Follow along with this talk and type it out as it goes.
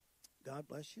God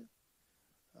bless you.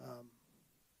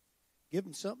 Give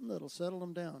them something that'll settle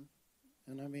them down.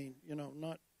 And I mean,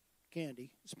 not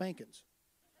candy, spankings.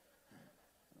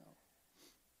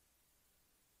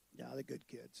 Yeah, they're good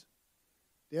kids.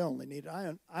 They only need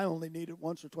it. I only need it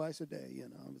once or twice a day. It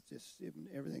was just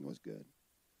everything was good.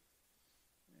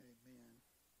 Amen.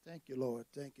 Thank you, Lord.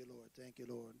 Thank you, Lord. Thank you,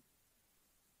 Lord.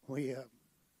 We have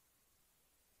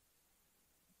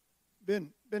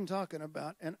been talking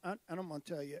about, and I'm going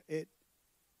to tell you,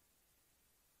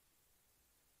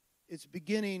 it's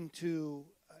beginning to,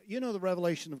 the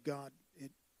revelation of God.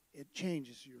 It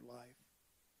changes your life.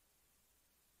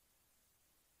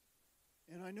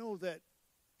 And I know that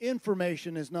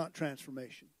information is not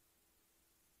transformation.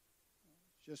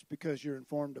 Just because you're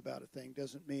informed about a thing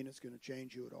doesn't mean it's going to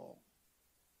change you at all.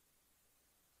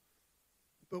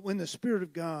 But when the Spirit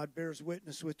of God bears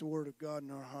witness with the Word of God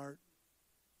in our heart,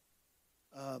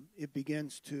 it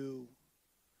begins to,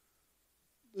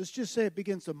 let's just say it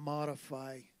begins to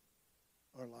modify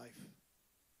our life.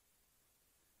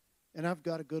 And I've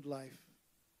got a good life.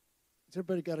 Has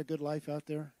everybody got a good life out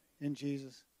there in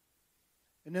Jesus?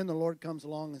 And then the Lord comes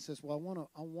along and says, well,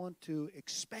 I want to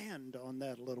expand on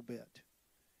that a little bit.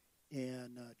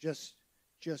 And just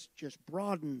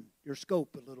broaden your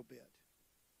scope a little bit.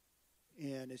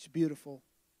 And it's beautiful.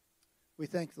 We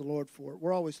thank the Lord for it.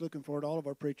 We're always looking for it. All of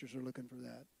our preachers are looking for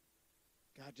that.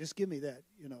 God, just give me that,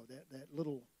 that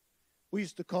little, we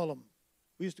used to call them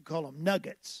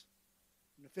nuggets.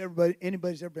 And if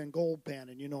anybody's ever been gold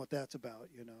panning, you know what that's about.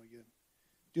 You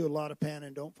do a lot of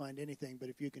panning, don't find anything, but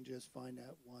if you can just find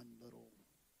that one little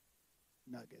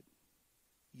nugget,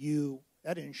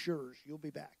 that ensures you'll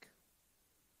be back.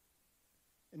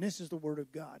 And this is the Word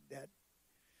of God, that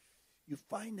you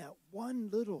find that one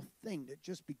little thing that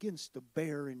just begins to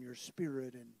bear in your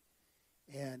spirit,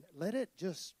 and let it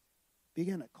just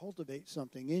begin to cultivate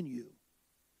something in you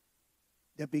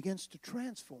that begins to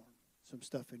transform some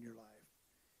stuff in your life.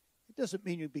 It doesn't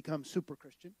mean you become super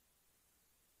Christian.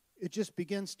 It just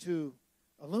begins to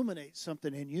illuminate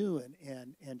something in you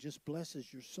and just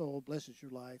blesses your soul, blesses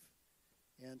your life.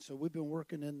 And so we've been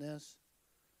working in this.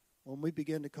 When we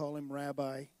begin to call him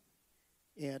Rabbi,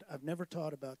 and I've never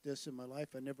taught about this in my life.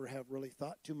 I never have really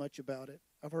thought too much about it.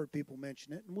 I've heard people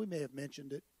mention it, and we may have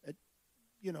mentioned it,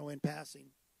 in passing.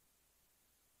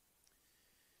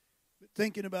 But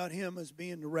thinking about him as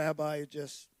being the Rabbi,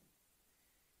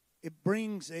 it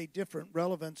brings a different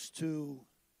relevance to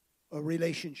a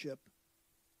relationship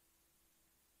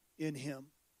in him.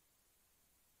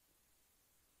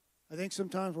 I think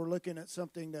sometimes we're looking at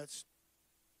something that's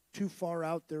too far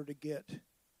out there to get.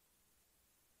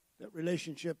 That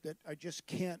relationship that I just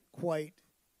can't quite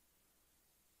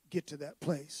get to that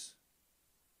place.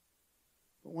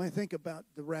 But when I think about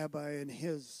the Rabbi and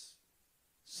his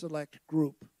select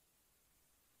group,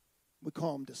 we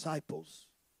call them disciples.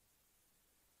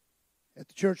 At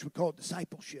the church, we call it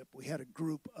discipleship. We had a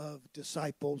group of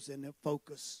disciples and a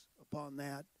focus upon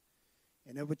that.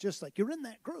 And it was just like, you're in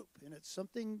that group. And it's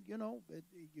something,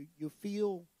 you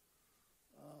feel,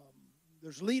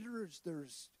 there's leaders,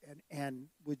 and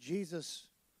with Jesus,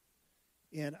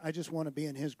 and I just want to be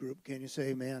in his group. Can you say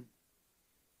amen?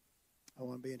 I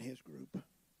want to be in his group.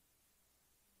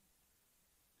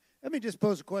 Let me just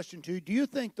pose a question to you. Do you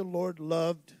think the Lord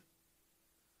loved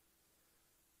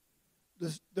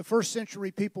the first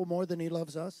century people more than he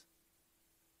loves us?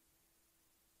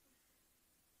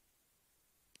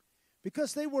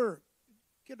 Because they were,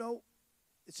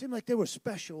 it seemed like they were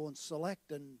special and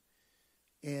select, and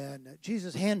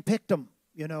Jesus handpicked them,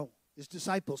 his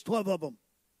disciples, 12 of them.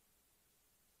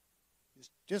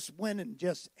 Just went and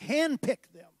just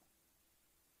handpicked them.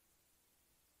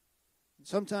 And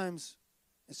sometimes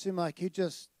it seemed like he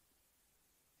just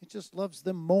loves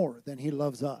them more than he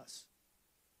loves us.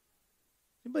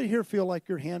 Anybody here feel like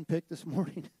you're handpicked this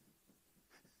morning?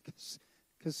 Because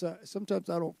sometimes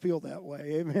I don't feel that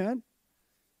way, amen?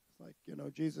 It's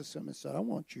like, Jesus said, I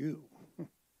want you.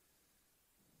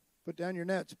 Put down your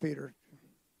nets, Peter.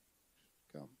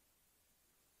 Come.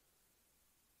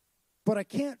 But I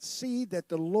can't see that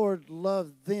the Lord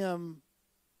loved them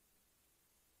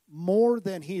more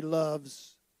than he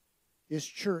loves his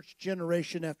church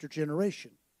generation after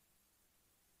generation.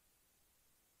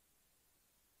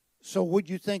 So would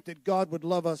you think that God would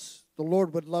love us, the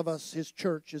Lord would love us, his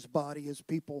church, his body, his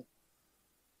people,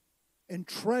 and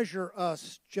treasure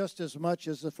us just as much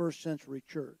as the first century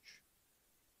church?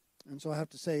 And so I have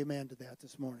to say amen to that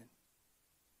this morning.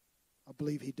 I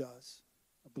believe he does.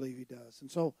 I believe he does. And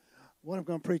so what I'm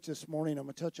going to preach this morning, I'm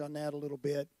going to touch on that a little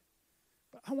bit.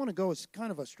 But I want to go, it's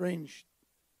kind of a strange,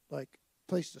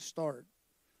 place to start.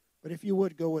 But if you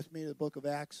would go with me to the book of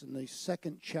Acts in the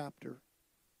 2nd chapter.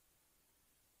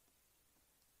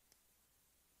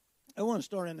 I want to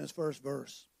start in this first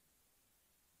verse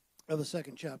of the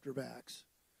 2nd chapter of Acts.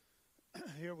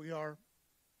 Here we are.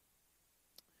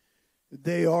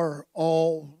 They are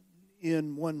all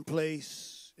in one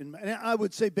place. And I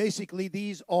would say basically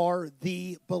these are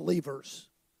the believers.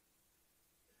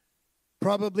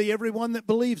 Probably everyone that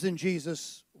believes in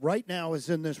Jesus right now is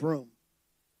in this room.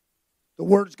 The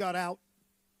word's got out.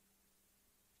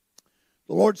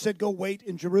 The Lord said, go wait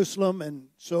in Jerusalem. And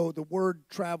so the word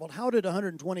traveled. How did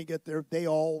 120 get there?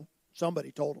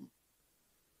 Somebody told them.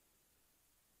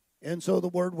 And so the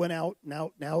word went out and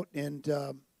out and out.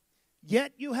 And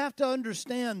yet you have to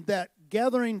understand that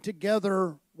gathering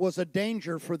together was a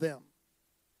danger for them.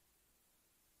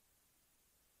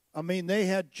 I mean, they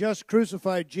had just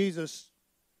crucified Jesus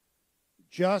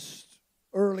just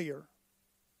earlier,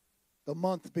 the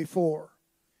month before.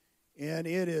 And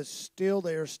they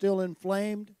are still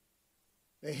inflamed.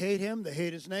 They hate him, they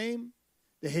hate his name,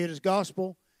 they hate his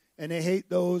gospel, and they hate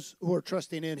those who are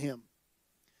trusting in him.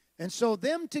 And so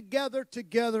them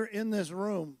together in this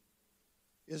room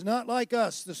is not like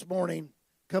us this morning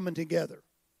coming together.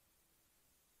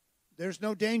 There's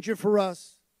no danger for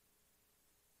us.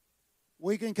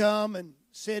 We can come and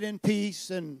sit in peace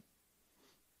and,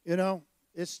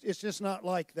 it's just not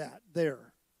like that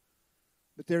there.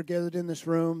 But they're gathered in this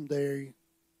room. They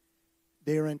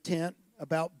are intent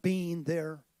about being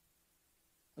there.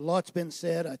 A lot's been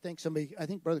said. I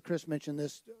think Brother Chris mentioned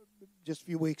this just a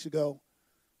few weeks ago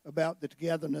about the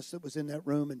togetherness that was in that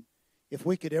room. And if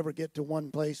we could ever get to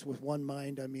one place with one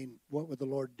mind, I mean, what would the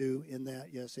Lord do in that?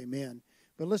 Yes, amen.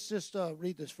 But let's just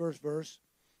read this first verse.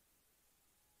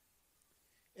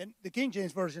 And the King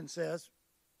James Version says,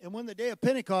 and when the day of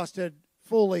Pentecost had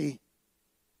fully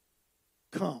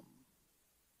come,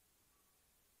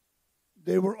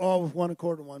 they were all with one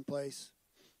accord in one place.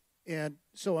 And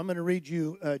so I'm going to read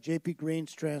you J.P.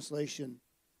 Green's translation,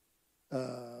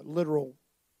 literal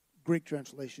Greek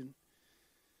translation.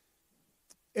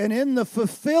 And in the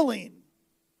fulfilling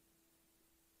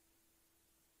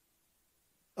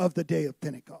of the day of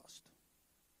Pentecost.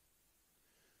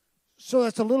 So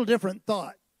that's a little different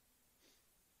thought.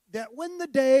 That when the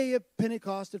day of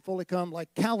Pentecost had fully come, like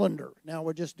calendar. Now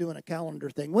we're just doing a calendar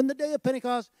thing. When the day of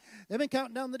Pentecost, they've been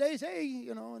counting down the days. Hey,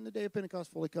 and the day of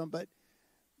Pentecost fully come. But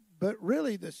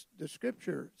really, the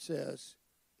Scripture says,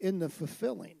 in the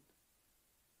fulfilling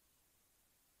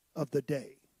of the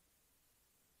day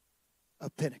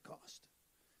of Pentecost.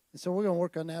 And so we're going to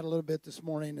work on that a little bit this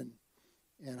morning,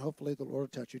 and hopefully the Lord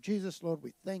will touch you. Jesus, Lord,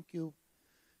 we thank you.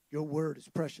 Your word is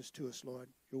precious to us, Lord.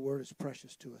 Your word is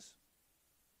precious to us.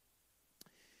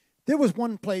 There was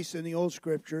one place in the old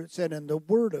Scripture, it said, and the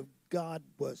word of God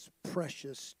was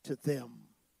precious to them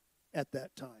at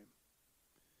that time.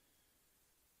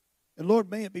 And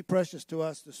Lord, may it be precious to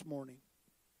us this morning.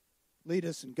 Lead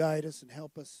us and guide us and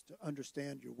help us to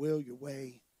understand your will, your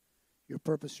way, your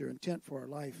purpose, your intent for our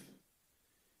life.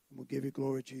 And we'll give you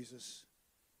glory, Jesus.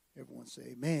 Everyone say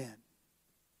amen.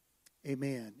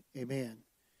 Amen. Amen.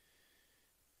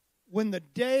 When the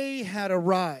day had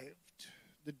arrived,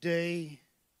 the day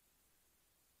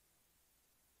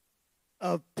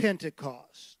of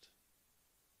Pentecost,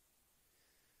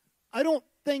 I don't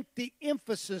think the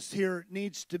emphasis here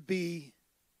needs to be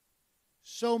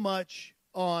so much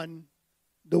on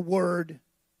the word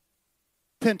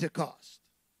Pentecost.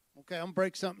 Okay, I'm going to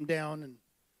break something down. And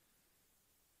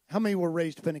how many were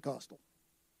raised Pentecostal?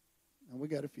 And we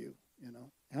got a few,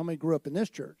 How many grew up in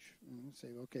this church? And we say,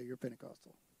 okay, you're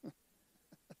Pentecostal.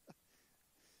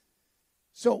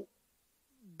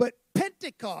 But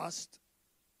Pentecost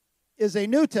is a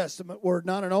New Testament word,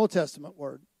 not an Old Testament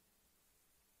word.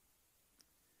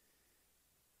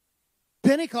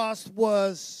 Pentecost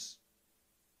was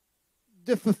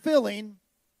the fulfilling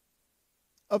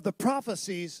of the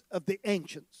prophecies of the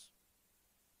ancients.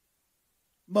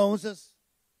 Moses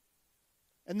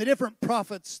and the different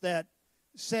prophets that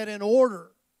set in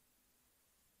order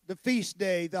the feast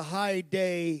day, the high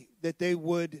day that they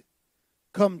would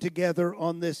come together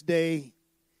on this day.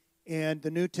 And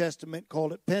the New Testament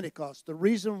called it Pentecost. The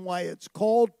reason why it's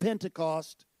called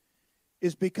Pentecost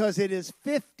is because it is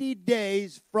 50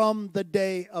 days from the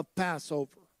day of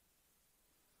Passover.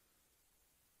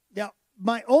 Now,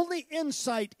 my only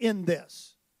insight in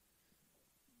this,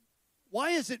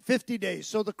 why is it 50 days?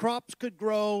 So the crops could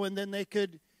grow and then they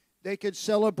could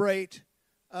celebrate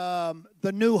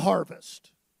the new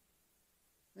harvest.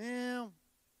 Well,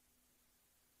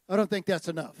 I don't think that's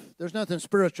enough. There's nothing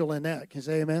spiritual in that. Can you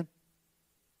say amen?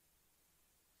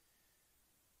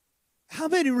 How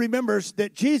many remembers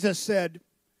that Jesus said,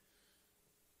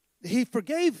 He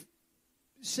forgave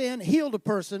sin, healed a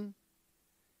person,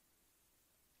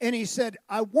 and he said,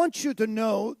 I want you to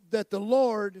know that the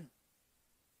Lord,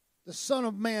 the Son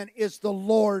of Man, is the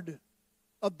Lord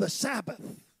of the Sabbath.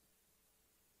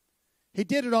 He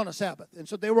did it on a Sabbath. And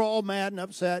so they were all mad and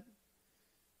upset.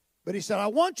 But he said, I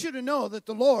want you to know that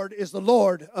the Lord is the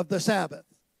Lord of the Sabbath.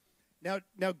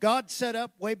 Now God set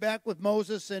up way back with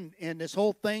Moses, and this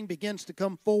whole thing begins to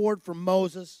come forward from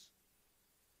Moses.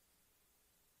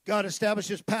 God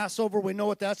establishes Passover. We know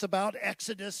what that's about.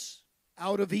 Exodus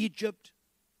out of Egypt.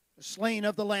 The slaying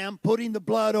of the lamb. Putting the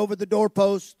blood over the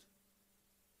doorpost.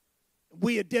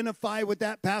 We identify with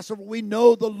that Passover. We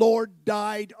know the Lord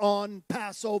died on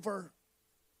Passover.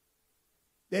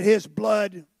 That his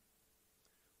blood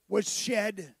was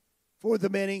shed for the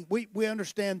many. We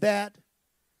understand that.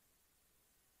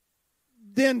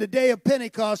 Then the day of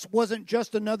Pentecost wasn't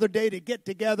just another day to get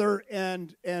together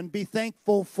and be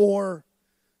thankful for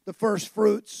the first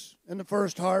fruits and the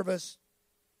first harvest.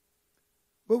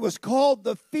 But it was called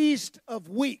the Feast of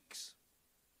Weeks.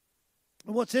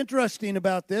 And what's interesting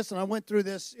about this, and I went through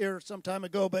this here some time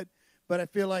ago, but I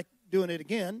feel like doing it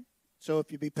again, so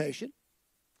if you be patient.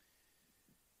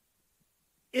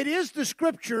 It is the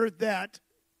scripture that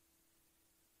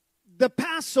the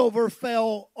Passover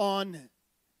fell on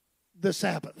the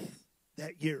Sabbath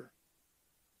that year.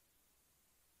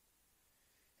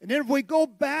 And then if we go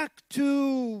back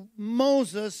to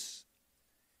Moses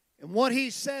and what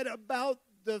he said about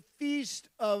the Feast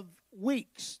of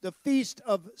Weeks, the Feast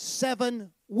of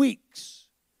 7 weeks.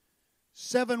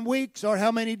 7 weeks are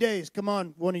how many days? Come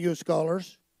on, one of you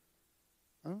scholars.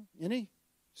 Huh? Any?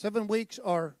 7 weeks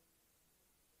are,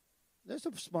 there's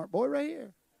a smart boy right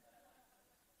here.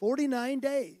 49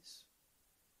 days.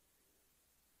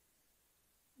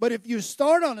 But if you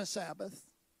start on a Sabbath,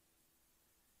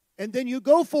 and then you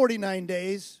go 49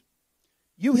 days,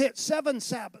 you hit 7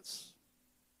 Sabbaths.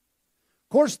 Of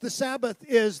course, the Sabbath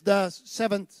is the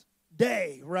 7th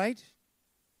day, right?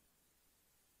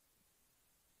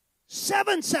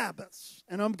 7 Sabbaths,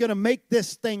 and I'm going to make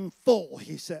this thing full,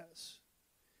 he says.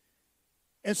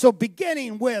 And so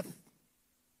beginning with,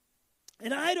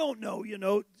 and I don't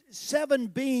know, 7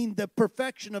 being the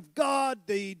perfection of God,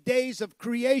 the days of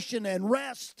creation and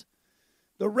rest,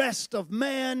 the rest of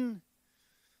man,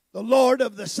 the Lord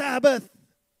of the Sabbath.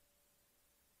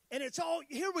 And it's all,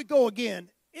 here we go again.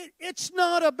 It's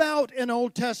not about an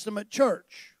Old Testament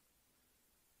church.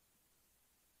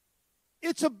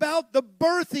 It's about the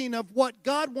birthing of what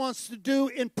God wants to do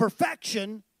in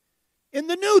perfection in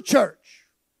the new church.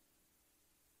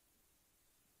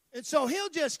 And so he'll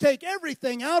just take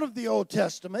everything out of the Old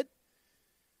Testament.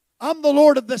 I'm the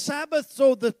Lord of the Sabbath,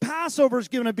 so the Passover is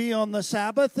going to be on the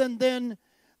Sabbath, and then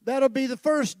that'll be the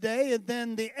first day, and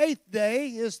then the 8th day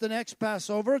is the next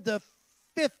Passover. The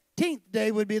 15th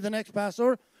day would be the next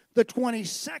Passover. The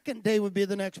 22nd day would be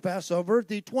the next Passover.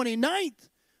 The 29th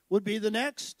would be the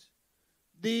next.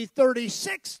 The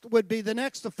 36th would be the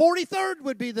next. The 43rd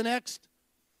would be the next.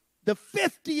 The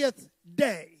 50th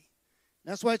day.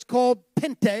 That's why it's called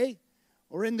Pente,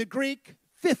 or in the Greek,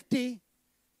 50,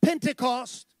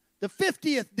 Pentecost. The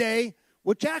 50th day,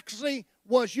 which actually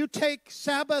was you take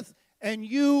Sabbath and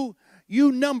you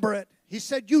number it. He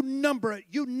said you number it.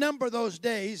 You number those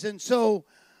days. And so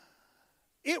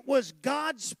it was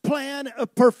God's plan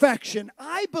of perfection.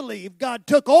 I believe God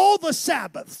took all the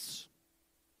Sabbaths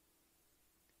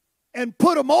and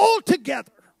put them all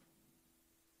together.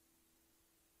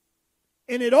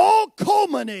 And it all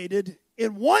culminated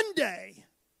in one day.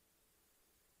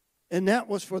 And that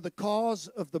was for the cause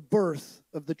of the birth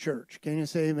of the church. Can you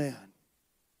say amen?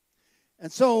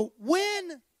 And so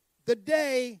when the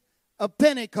day of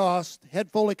Pentecost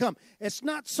had fully come, it's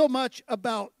not so much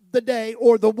about the day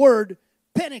or the word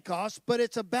Pentecost, but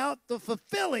it's about the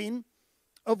fulfilling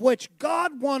of which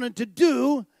God wanted to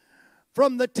do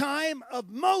from the time of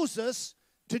Moses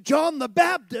to John the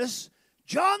Baptist.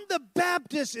 John the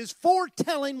Baptist is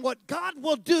foretelling what God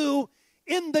will do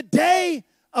in the day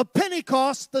of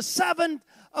Pentecost, the 7th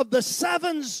of the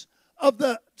 7s of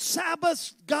the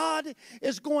Sabbaths. God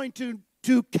is going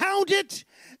to count it,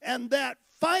 and that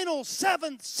final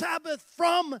 7th Sabbath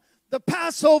from the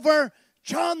Passover,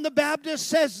 John the Baptist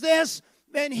says this,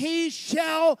 and he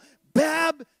shall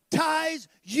baptize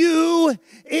you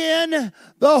in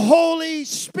the Holy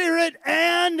Spirit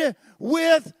and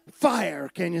with fire.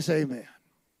 Can you say amen?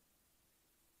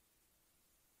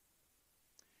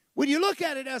 When you look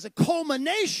at it as a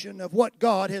culmination of what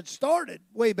God had started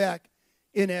way back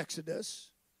in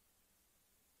Exodus,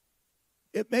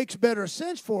 it makes better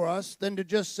sense for us than to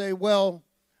just say, well,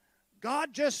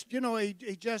 God just,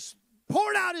 he just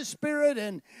poured out His Spirit,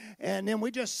 and then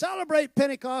we just celebrate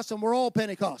Pentecost, and we're all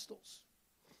Pentecostals.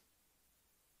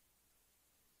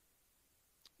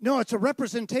 No, it's a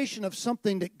representation of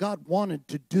something that God wanted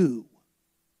to do.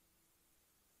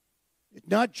 It's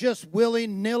not just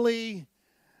willy-nilly.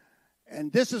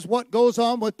 And this is what goes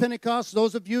on with Pentecost.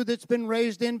 Those of you that's been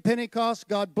raised in Pentecost,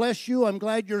 God bless you. I'm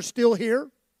glad you're still here.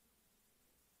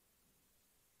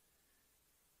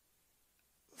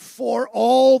 For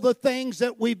all the things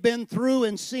that we've been through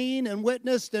and seen and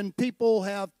witnessed, and people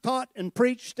have taught and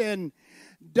preached and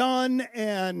done,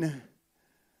 and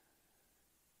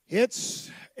it's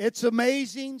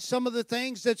amazing, some of the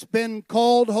things that's been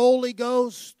called Holy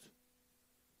Ghost.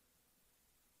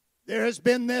 There has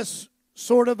been this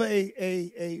sort of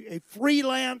a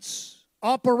freelance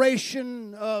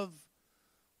operation of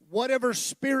whatever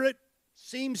spirit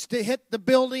seems to hit the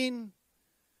building.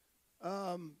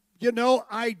 I'm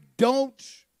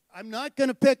not going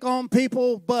to pick on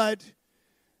people, but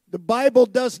the Bible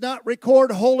does not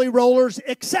record holy rollers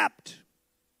except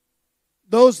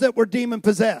those that were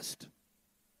demon-possessed.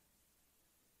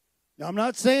 Now, I'm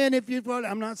not saying you're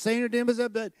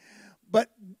demon-possessed, but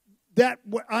that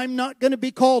I'm not going to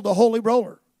be called a holy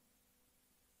roller.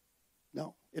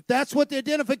 No. If that's what the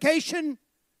identification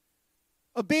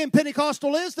of being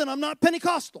Pentecostal is, then I'm not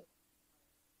Pentecostal.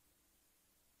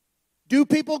 Do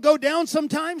people go down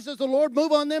sometimes? Does the Lord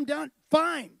move on them down?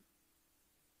 Fine.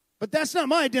 But that's not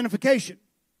my identification.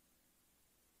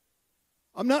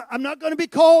 I'm not going to be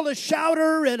called a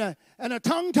shouter and a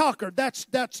tongue talker.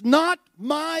 That's not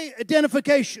my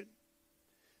identification.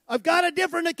 I've got a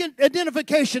different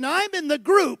identification. I'm in the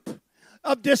group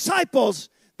of disciples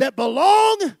that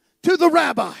belong to the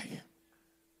rabbi.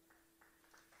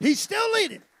 He's still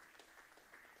leading.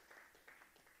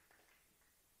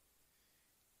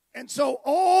 And so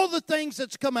all the things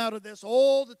that's come out of this,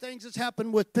 all the things that's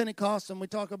happened with Pentecost, and we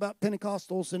talk about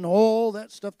Pentecostals and all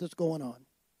that stuff that's going on,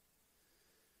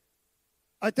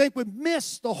 I think we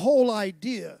miss the whole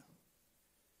idea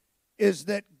is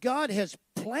that God has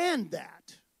planned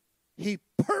that. He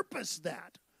purposed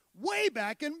that way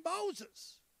back in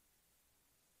Moses.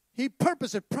 He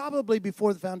purposed it probably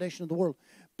before the foundation of the world.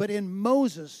 But in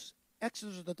Moses,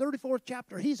 Exodus, the 34th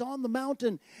chapter, he's on the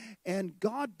mountain, and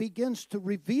God begins to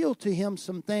reveal to him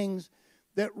some things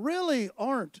that really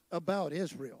aren't about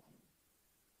Israel.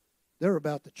 They're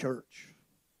about the church.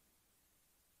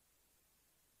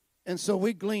 And so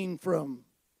we glean from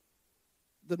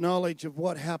the knowledge of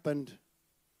what happened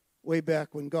way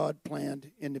back when God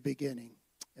planned in the beginning.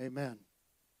 Amen.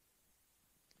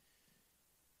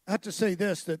 I have to say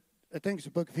this, that I think it's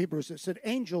the book of Hebrews that said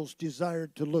angels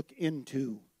desired to look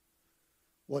into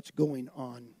what's going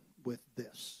on with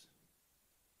this.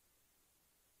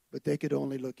 But they could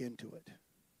only look into it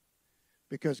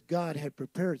because God had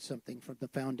prepared something from the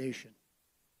foundation.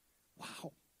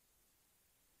 Wow.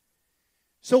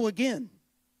 So again,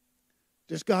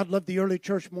 does God love the early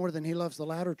church more than He loves the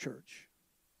latter church?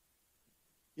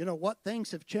 You know, what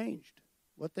things have changed?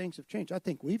 What things have changed? I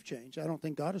think we've changed. I don't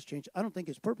think God has changed. I don't think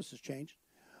His purpose has changed.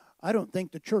 I don't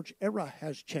think the church era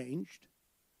has changed.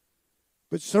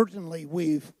 But certainly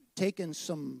we've taken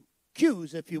some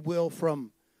cues, if you will,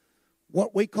 from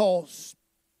what we call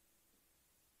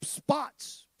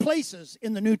spots, places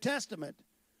in the New Testament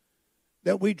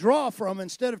that we draw from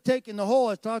instead of taking the whole.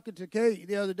 I was talking to Kay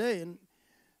the other day, and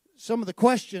some of the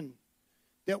question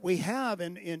that we have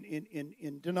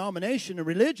in denomination and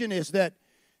religion is that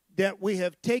we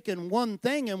have taken one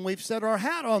thing and we've set our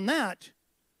hat on that,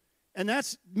 and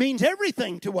that means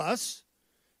everything to us,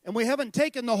 and we haven't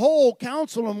taken the whole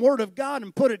counsel and word of God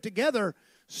and put it together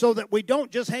so that we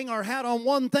don't just hang our hat on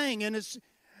one thing. And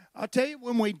I'll tell you,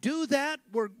 when we do that,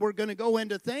 we're going to go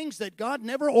into things that God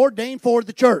never ordained for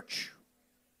the church.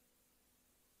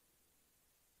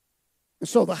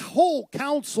 So the whole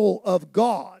counsel of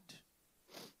God,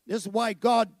 this is why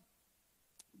God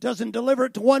doesn't deliver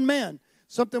it to one man.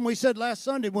 Something we said last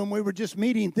Sunday when we were just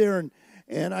meeting there,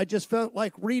 and I just felt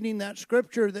like reading that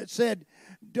scripture that said,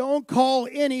 don't call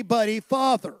anybody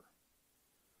father.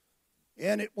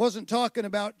 And it wasn't talking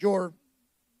about your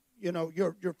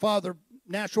father,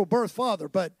 natural birth father,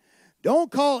 but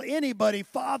don't call anybody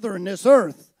father in this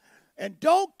earth. And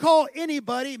don't call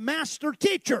anybody master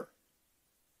teacher.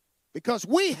 Because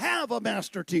we have a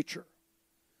master teacher.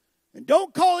 And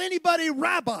don't call anybody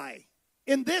rabbi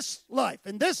in this life,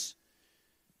 in this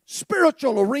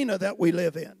spiritual arena that we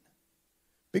live in.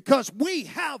 Because we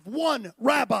have one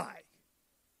rabbi.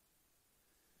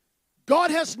 God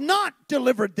has not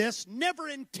delivered this, never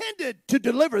intended to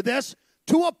deliver this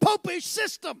to a popish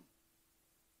system.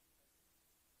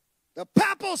 The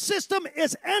papal system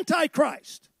is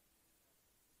antichrist.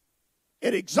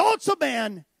 It exalts a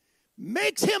man,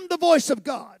 makes him the voice of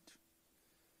God.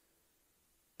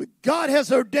 But God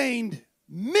has ordained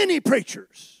many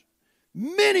preachers,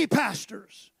 many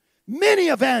pastors, many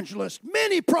evangelists,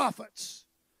 many prophets,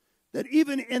 that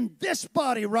even in this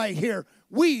body right here,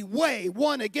 we weigh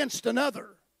one against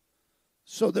another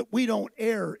so that we don't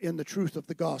err in the truth of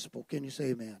the gospel. Can you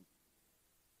say amen?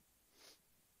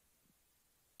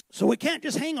 So we can't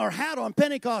just hang our hat on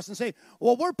Pentecost and say,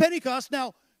 well, we're Pentecost.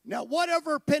 Now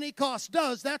whatever Pentecost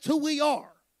does, that's who we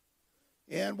are.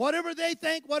 And whatever they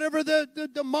think, whatever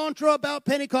the mantra about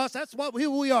Pentecost, that's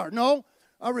who we are. No,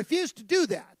 I refuse to do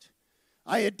that.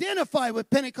 I identify with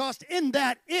Pentecost in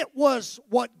that it was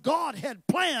what God had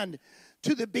planned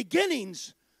to the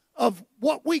beginnings of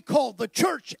what we call the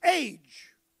church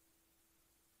age.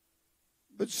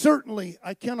 But certainly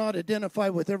I cannot identify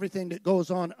with everything that goes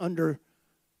on under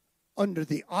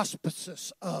the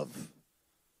auspices of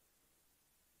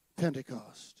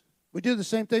Pentecost. We do the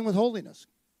same thing with holiness.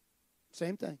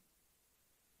 Same thing.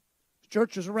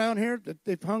 Churches around here, that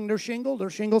they've hung their shingle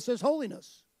says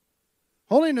holiness.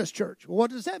 Holiness church. Well,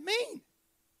 what does that mean?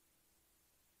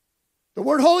 The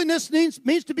word holiness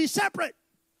means to be separate.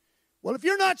 Well, if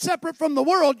you're not separate from the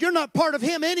world, you're not part of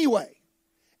Him anyway.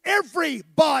 Every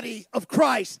body of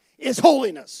Christ is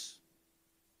holiness.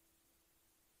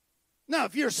 Now,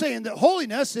 if you're saying that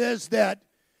holiness is that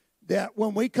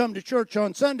when we come to church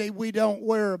on Sunday, we don't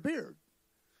wear a beard.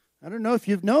 I don't know if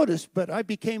you've noticed, but I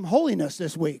became holiness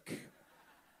this week.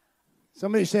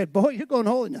 Somebody said, boy, you're going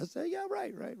holiness. I said, yeah,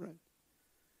 right.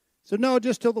 So no,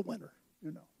 just till the winter,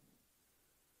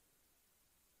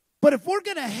 But if we're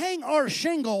going to hang our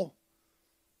shingle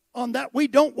on that we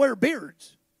don't wear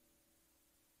beards,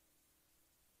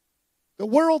 the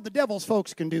world, the devil's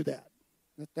folks can do that.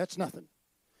 That's nothing.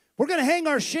 We're going to hang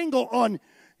our shingle on,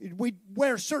 we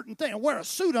wear certain things. I wear a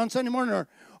suit on Sunday morning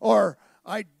or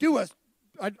I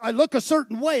look a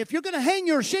certain way. If you're going to hang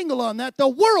your shingle on that, the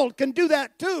world can do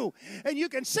that too. And you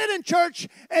can sit in church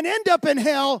and end up in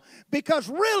hell because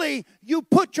really you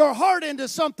put your heart into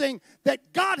something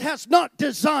that God has not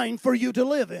designed for you to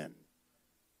live in.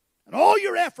 And all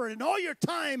your effort and all your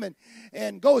time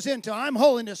and goes into I'm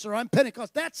holiness or I'm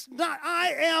Pentecost. That's not,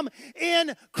 I am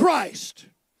in Christ.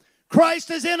 Christ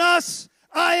is in us.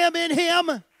 I am in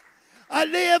Him. I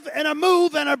live and I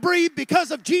move and I breathe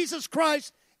because of Jesus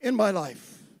Christ in my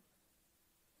life.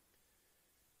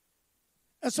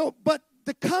 And so, but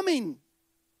the coming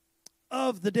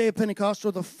of the day of Pentecost,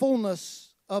 or the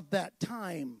fullness of that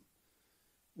time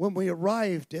when we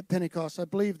arrived at Pentecost, I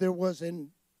believe there was an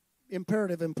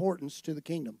imperative importance to the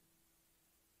kingdom.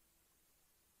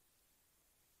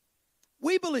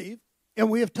 We believe, and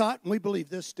we have taught, and we believe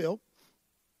this still,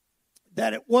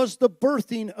 that it was the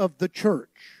birthing of the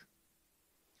church.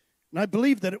 And I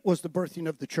believe that it was the birthing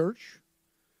of the church.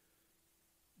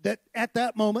 That at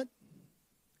that moment,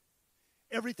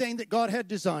 everything that God had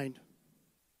designed.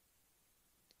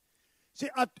 See,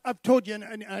 I've told you,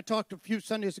 and I talked a few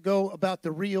Sundays ago about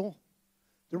the real.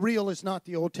 The real is not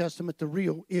the Old Testament. The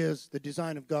real is the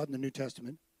design of God in the New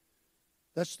Testament.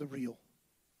 That's the real.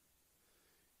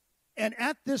 And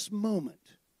at this moment,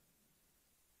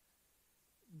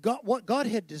 what God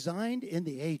had designed in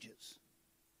the ages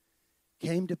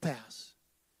came to pass.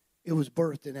 It was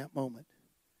birthed in that moment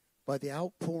by the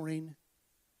outpouring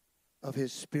of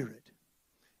His Spirit.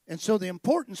 And so the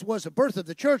importance was the birth of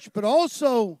the church, but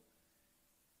also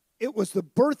it was the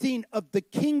birthing of the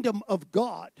kingdom of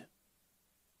God.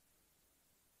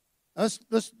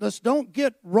 Let's don't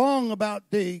get wrong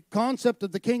about the concept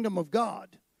of the kingdom of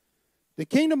God. The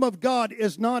kingdom of God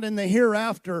is not in the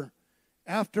hereafter,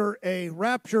 after a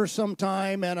rapture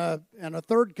sometime and a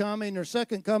third coming or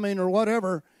second coming or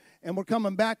whatever, and we're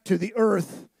coming back to the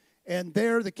earth, and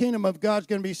there the kingdom of God's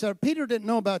going to be set. Peter didn't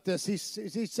know about this. He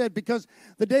said, because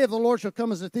the day of the Lord shall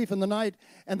come as a thief in the night,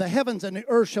 and the heavens and the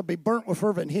earth shall be burnt with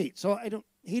fervent heat. So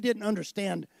he didn't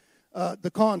understand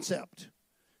the concept.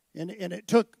 And it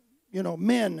took,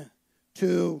 men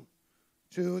to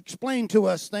explain to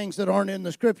us things that aren't in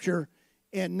the Scripture,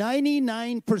 and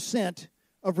 99%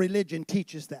 of religion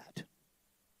teaches that.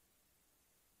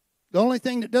 The only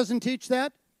thing that doesn't teach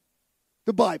that,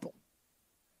 the Bible.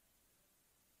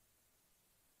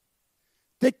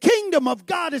 The kingdom of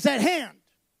God is at hand,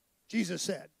 Jesus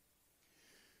said.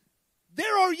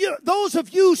 There are those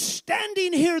of you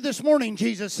standing here this morning,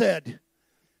 Jesus said,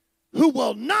 who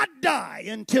will not die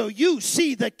until you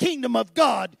see the kingdom of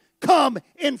God come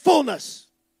in fullness.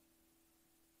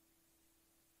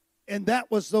 And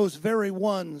that was those very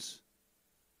ones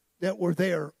that were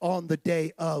there on the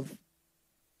day of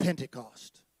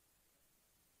Pentecost.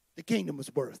 The kingdom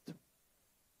was birthed.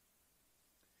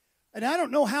 And I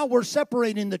don't know how we're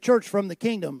separating the church from the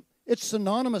kingdom. It's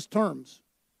synonymous terms.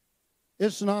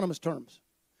 It's synonymous terms.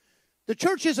 The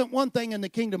church isn't one thing and the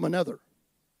kingdom another.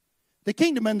 The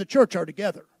kingdom and the church are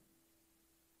together.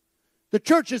 The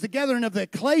church is the gathering of the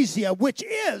ecclesia, which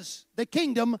is the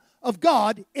kingdom of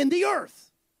God in the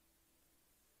earth.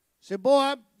 Say,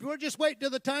 boy, we're just waiting till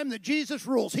the time that Jesus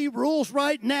rules. He rules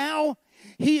right now.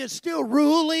 He is still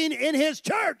ruling in his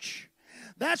church.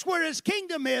 That's where his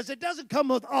kingdom is. It doesn't come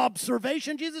with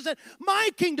observation. Jesus said,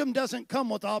 my kingdom doesn't come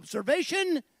with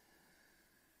observation.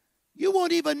 You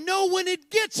won't even know when it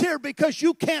gets here because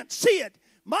you can't see it.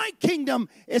 My kingdom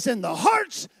is in the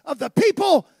hearts of the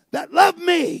people that love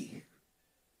me.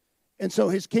 And so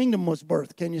his kingdom was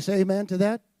birthed. Can you say amen to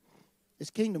that?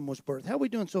 His kingdom was birthed. How are we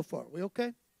doing so far? We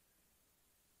okay?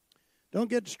 Don't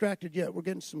get distracted yet. We're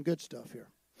getting some good stuff here.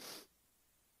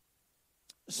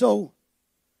 So,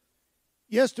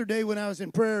 yesterday when I was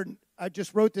in prayer, I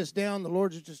just wrote this down. The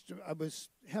Lord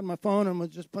had my phone and was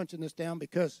just punching this down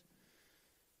because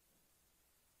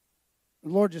the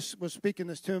Lord just was speaking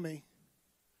this to me.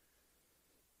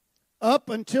 Up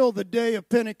until the day of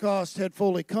Pentecost had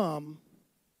fully come,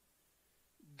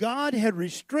 God had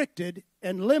restricted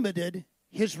and limited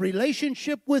his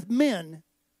relationship with men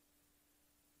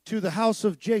to the house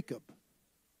of Jacob,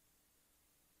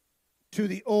 to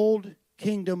the old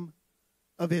kingdom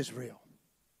of Israel.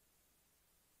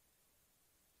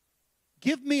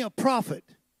 Give me a prophet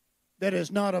that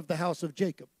is not of the house of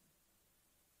Jacob.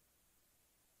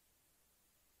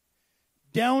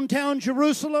 Downtown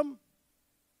Jerusalem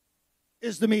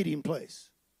is the meeting place.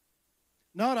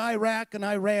 Not Iraq and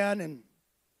Iran and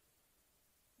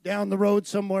down the road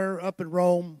somewhere up in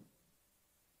Rome.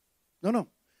 No.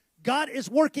 God is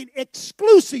working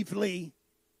exclusively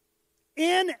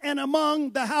in and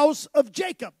among the house of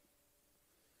Jacob.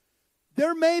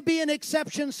 There may be an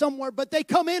exception somewhere, but they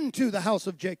come into the house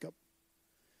of Jacob.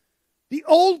 The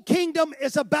old kingdom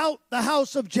is about the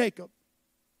house of Jacob.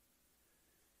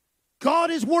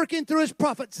 God is working through his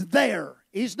prophets there.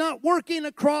 He's not working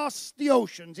across the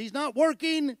oceans. He's not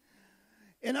working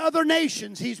in other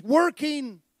nations. He's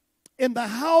working in the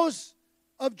house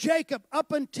of Jacob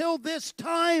up until this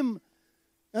time,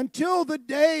 until the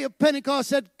day of Pentecost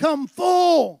had come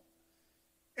full.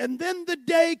 And then the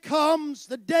day comes,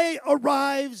 the day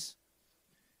arrives.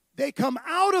 They come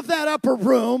out of that upper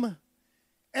room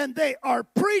and they are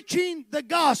preaching the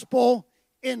gospel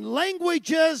in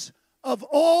languages of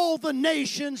all the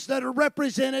nations that are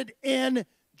represented in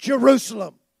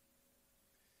Jerusalem.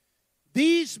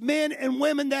 These men and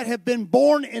women that have been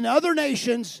born in other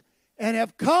nations and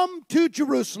have come to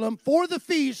Jerusalem for the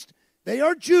feast, they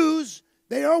are Jews,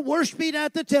 they are worshiping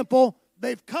at the temple,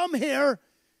 they've come here,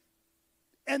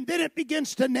 and then it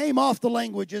begins to name off the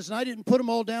languages. And I didn't put them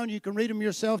all down. You can read them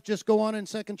yourself. Just go on in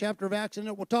 2nd chapter of Acts, and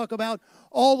it will talk about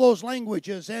all those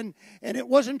languages. And it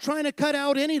wasn't trying to cut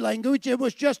out any language. It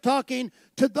was just talking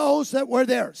to those that were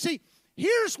there. See,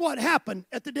 here's what happened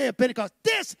at the day of Pentecost.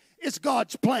 This is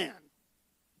God's plan.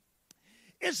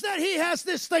 It's that he has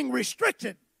this thing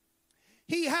restricted.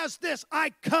 He has this,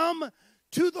 I come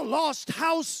to the lost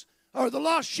house, or the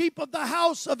lost sheep of the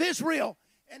house of Israel.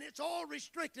 And it's all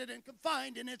restricted and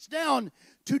confined, and it's down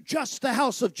to just the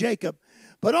house of Jacob.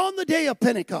 But on the day of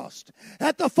Pentecost,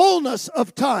 at the fullness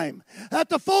of time, at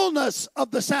the fullness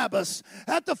of the Sabbath,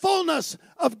 at the fullness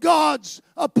of God's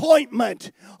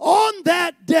appointment, on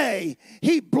that day,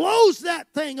 he blows that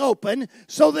thing open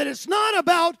so that it's not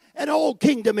about an old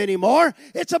kingdom anymore.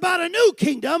 It's about a new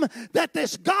kingdom, that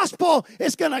this gospel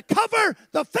is going to cover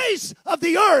the face of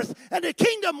the earth, and the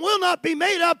kingdom will not be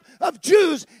made up of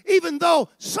Jews, even though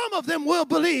some of them will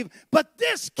believe. But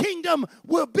this kingdom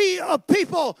will be a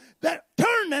people that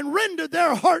turn and render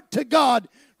their heart to God,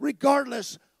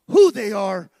 regardless who they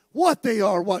are,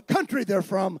 what country they're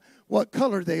from, what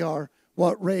color they are,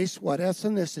 what race, what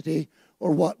ethnicity,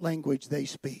 or what language they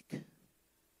speak.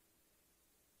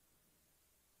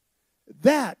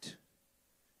 That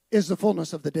is the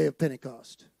fullness of the day of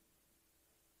Pentecost.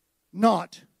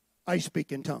 Not, I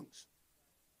speak in tongues.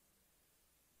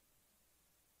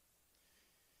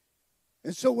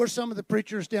 And so were some of the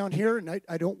preachers down here, and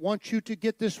I don't want you to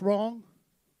get this wrong,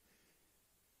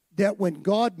 that when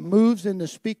God moves in the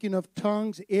speaking of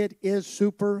tongues, it is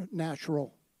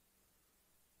supernatural.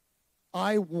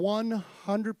 I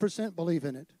 100% believe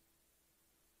in it.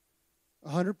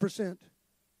 100%.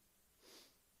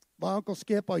 My Uncle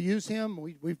Skip, I'll use him.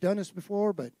 We've done this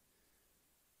before, but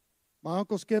my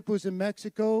Uncle Skip, who's in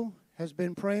Mexico, has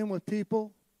been praying with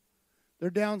people.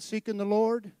 They're down seeking the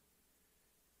Lord.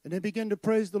 And they begin to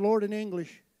praise the Lord in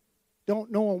English.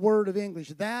 Don't know a word of English.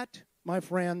 That, my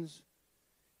friends,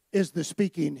 is the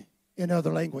speaking in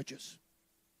other languages.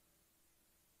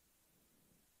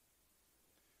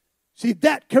 See,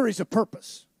 that carries a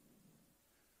purpose.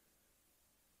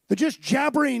 But just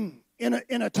jabbering in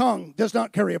a tongue does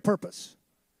not carry a purpose.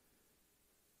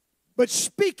 But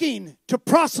speaking to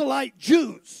proselyte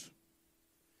Jews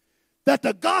that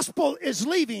the gospel is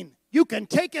leaving, you can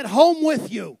take it home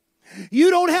with you.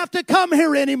 You don't have to come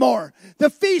here anymore. The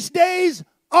feast days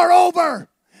are over.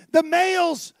 The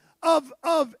males of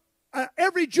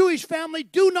every Jewish family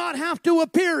do not have to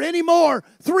appear anymore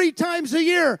 3 times a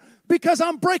year, because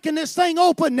I'm breaking this thing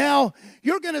open now.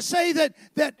 You're going to say that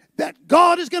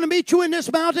God is going to meet you in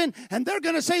this mountain, and they're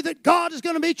going to say that God is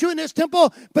going to meet you in this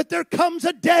temple, but there comes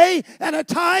a day and a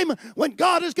time when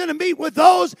God is going to meet with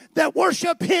those that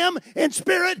worship Him in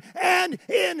spirit and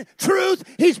in truth.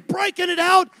 He's breaking it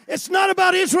out. It's not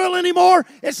about Israel anymore.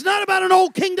 It's not about an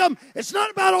old kingdom. It's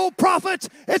not about old prophets.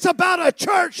 It's about a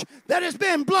church that has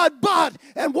been blood-bought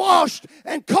and washed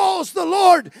and calls the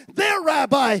Lord their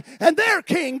rabbi and their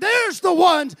king. There's the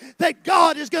ones that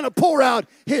God is going to pour out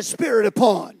His Spirit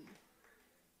upon.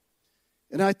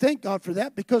 And I thank God for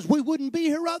that, because we wouldn't be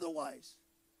here otherwise.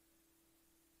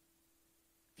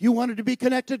 If you wanted to be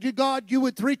connected to God, you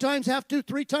would 3 times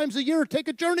a year, take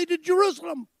a journey to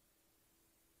Jerusalem.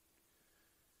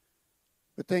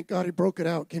 But thank God He broke it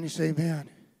out. Can you say amen?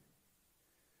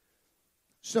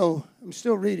 So, I'm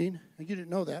still reading. You didn't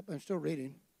know that, but I'm still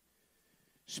reading.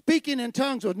 Speaking in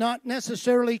tongues was not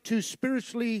necessarily to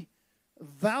spiritually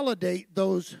validate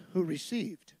those who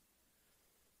received.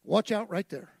 Watch out right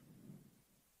there.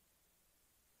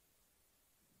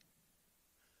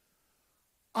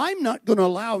 I'm not going to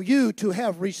allow you to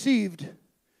have received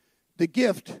the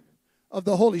gift of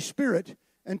the Holy Spirit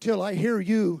until I hear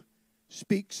you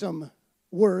speak some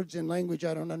words in language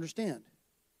I don't understand.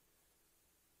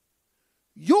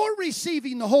 Your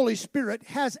receiving the Holy Spirit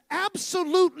has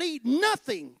absolutely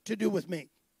nothing to do with me.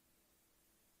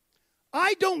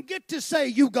 I don't get to say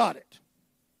you got it.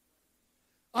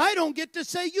 I don't get to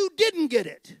say you didn't get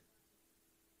it.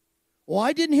 Well,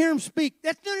 I didn't hear him speak.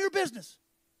 That's none of your business.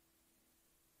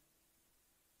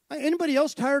 Anybody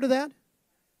else tired of that?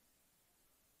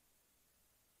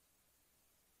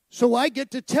 So I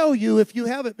get to tell you if you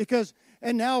have it, because,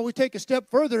 and now we take a step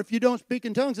further. If you don't speak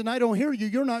in tongues and I don't hear you,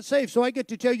 you're not saved. So I get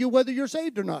to tell you whether you're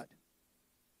saved or not.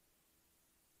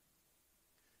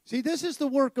 See, this is the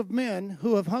work of men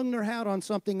who have hung their hat on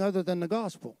something other than the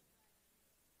gospel.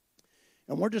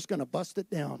 And we're just going to bust it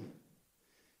down.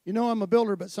 You know, I'm a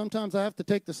builder, but sometimes I have to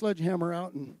take the sledgehammer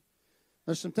out, and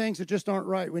there's some things that just aren't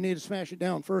right. We need to smash it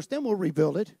down first, then we'll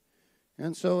rebuild it.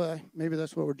 And so maybe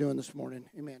that's what we're doing this morning.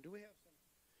 Amen. Do we have some?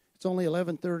 It's only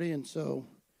 11:30, and so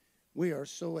we are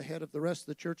so ahead of the rest of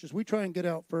the churches. We try and get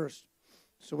out first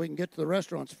so we can get to the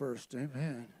restaurants first.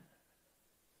 Amen.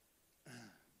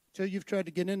 Till you've tried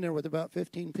to get in there with about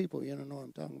 15 people, you don't know what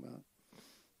I'm talking about.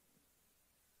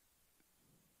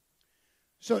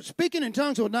 So speaking in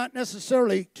tongues will not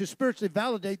necessarily to spiritually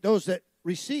validate those that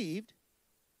received.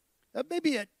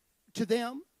 Maybe to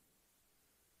them.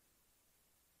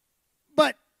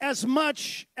 But as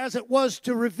much as it was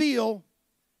to reveal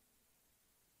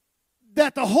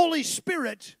that the Holy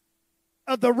Spirit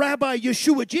of the Rabbi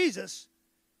Yeshua Jesus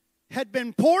had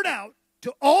been poured out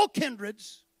to all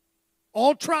kindreds,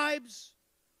 all tribes,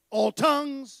 all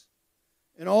tongues,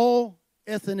 and all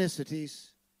ethnicities,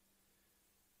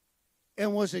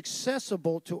 and was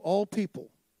accessible to all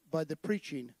people by the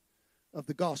preaching of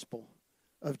the gospel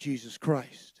of Jesus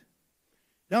Christ.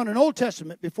 Now, in the Old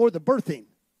Testament, before the birthing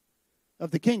of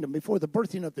the kingdom, before the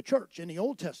birthing of the church, in the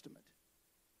Old Testament,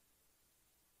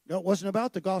 no, it wasn't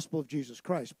about the gospel of Jesus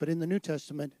Christ, but in the New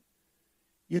Testament,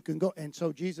 you can go. And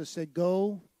so Jesus said,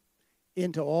 go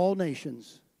into all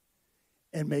nations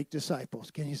and make disciples.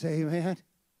 Can you say amen?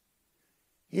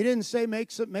 He didn't say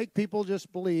make people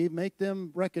just believe, make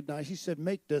them recognize. He said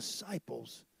make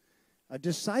disciples. A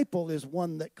disciple is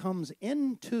one that comes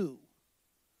into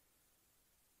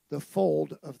the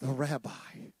fold of the rabbi.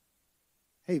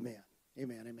 Amen.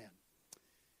 Amen. Amen.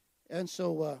 And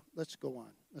so let's go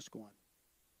on. Let's go on.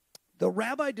 The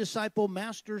rabbi, disciple,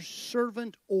 master,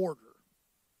 servant order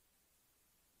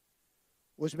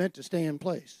was meant to stay in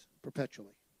place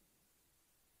perpetually.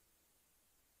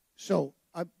 So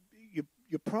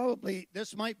you probably,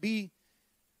 this might be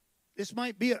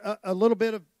a little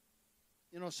bit of,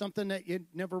 something that you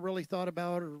never really thought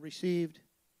about or received.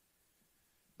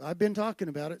 I've been talking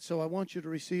about it, so I want you to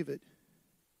receive it.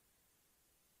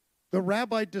 The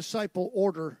rabbi disciple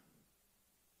order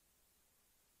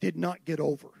did not get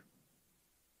over.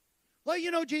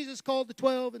 Well, Jesus called the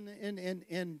 12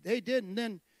 and they did, and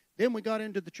then we got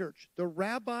into the church. The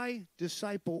rabbi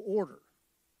disciple order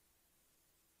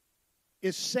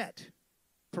is set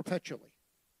perpetually.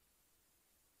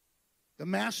 The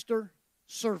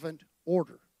master-servant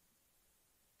order.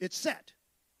 It's set.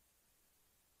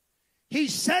 He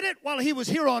set it while he was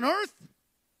here on earth.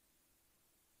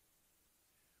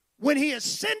 When he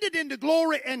ascended into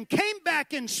glory and came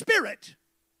back in spirit,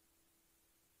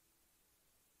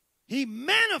 he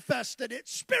manifested it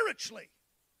spiritually.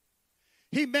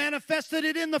 He manifested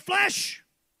it in the flesh.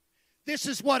 This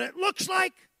is what it looks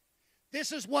like.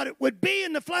 This is what it would be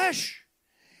in the flesh.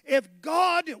 If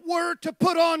God were to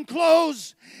put on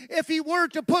clothes, if he were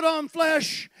to put on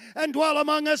flesh and dwell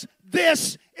among us,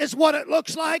 this is what it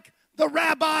looks like, the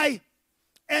rabbi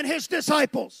and his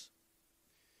disciples.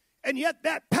 And yet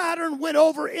that pattern went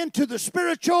over into the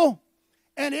spiritual,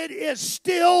 and it is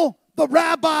still the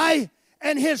rabbi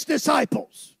and his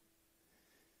disciples.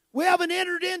 We haven't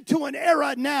entered into an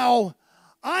era now,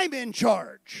 I'm in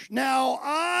charge. Now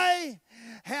I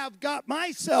have got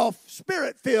myself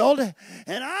spirit-filled,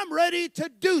 and I'm ready to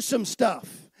do some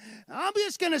stuff. I'm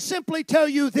just going to simply tell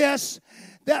you this,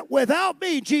 that without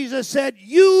me, Jesus said,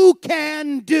 you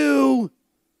can do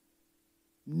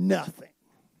nothing.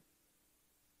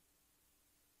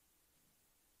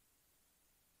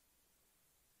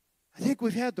 I think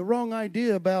we've had the wrong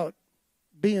idea about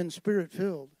being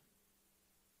spirit-filled.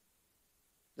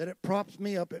 That it props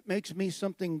me up, it makes me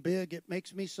something big, it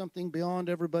makes me something beyond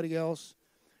everybody else,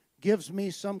 gives me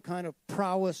some kind of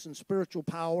prowess and spiritual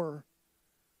power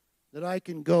that I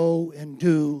can go and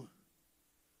do.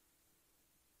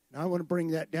 And I want to bring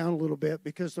that down a little bit,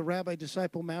 because the rabbi,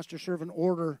 disciple, master, servant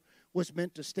order was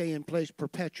meant to stay in place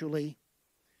perpetually.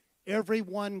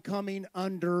 Everyone coming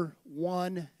under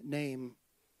one name.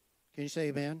 Can you say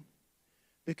amen?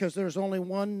 Because there's only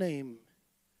one name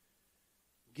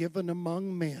given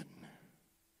among men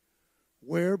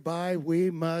whereby we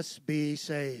must be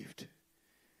saved.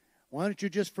 Why don't you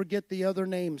just forget the other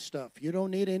name stuff? You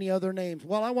don't need any other names.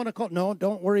 Well, I want to call. No,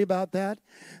 don't worry about that.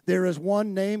 There is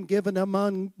one name given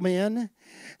among men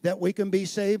that we can be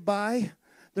saved by.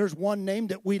 There's one name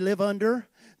that we live under.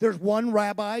 There's one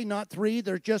rabbi, not three.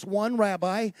 There's just one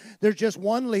rabbi. There's just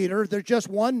one leader. There's just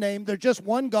one name. There's just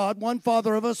one God, one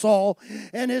Father of us all.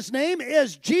 And his name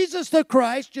is Jesus the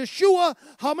Christ, Yeshua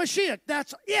HaMashiach.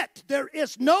 That's it. There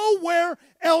is nowhere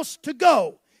else to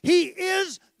go. He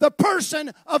is the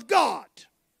person of God.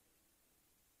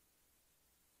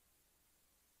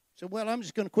 So, well, I'm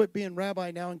just going to quit being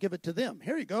rabbi now and give it to them.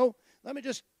 Here you go. Let me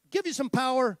just give you some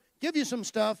power, give you some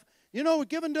stuff. You know,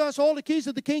 given to us all the keys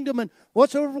of the kingdom, and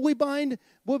whatsoever we bind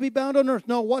will be bound on earth.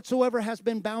 No, whatsoever has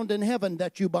been bound in heaven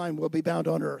that you bind will be bound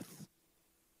on earth.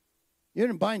 You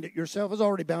didn't bind it yourself. It's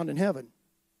already bound in heaven.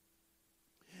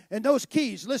 And those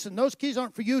keys, listen, those keys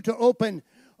aren't for you to open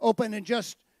and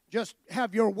just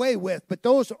have your way with, but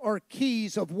those are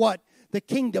keys of what the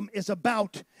kingdom is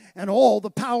about, and all the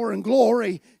power and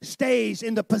glory stays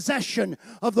in the possession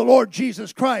of the Lord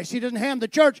Jesus Christ. He doesn't hand the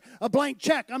church a blank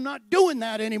check. I'm not doing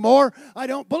that anymore. I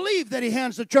don't believe that he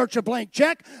hands the church a blank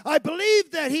check. I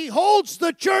believe that he holds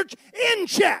the church in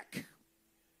check,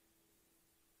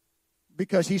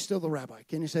 because he's still the rabbi.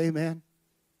 Can you say amen?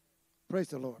 Praise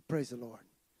the Lord. Praise the Lord.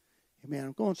 Amen.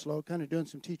 I'm going slow, kind of doing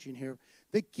some teaching here.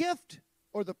 The gift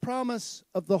or the promise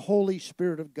of the Holy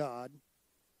Spirit of God.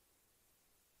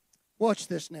 Watch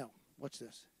this now. Watch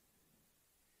this.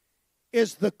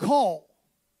 Is the call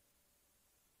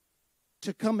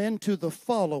to come into the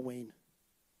following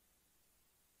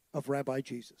of Rabbi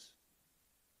Jesus.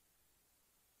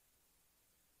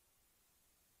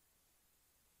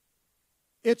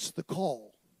 It's the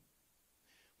call.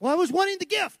 Well, I was wanting the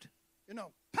gift. You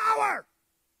know, power,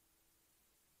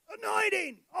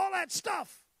 anointing, all that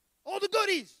stuff, all the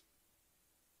goodies.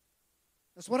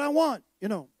 That's what I want. You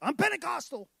know, I'm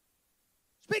Pentecostal.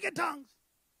 Speak in tongues.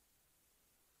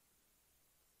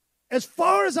 As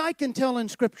far as I can tell in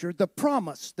Scripture, the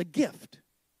promise, the gift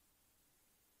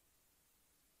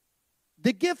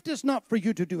is not for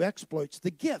you to do exploits.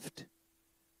 The gift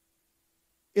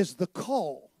is the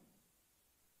call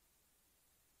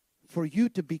for you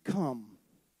to become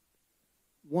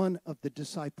one of the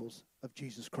disciples of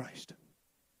Jesus Christ.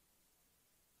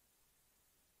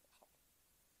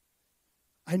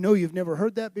 I know you've never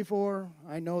heard that before.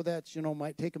 I know that's,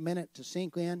 might take a minute to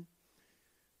sink in.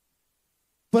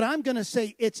 But I'm going to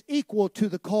say it's equal to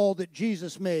the call that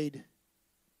Jesus made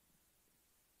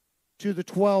to the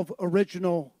 12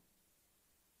 original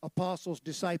apostles,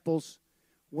 disciples,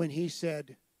 when he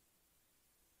said,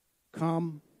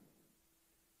 "Come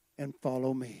and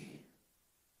follow me."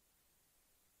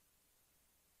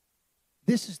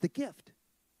 This is the gift.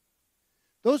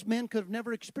 Those men could have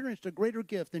never experienced a greater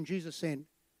gift than Jesus saying,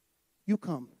 "You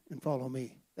come and follow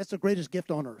me." That's the greatest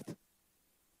gift on earth.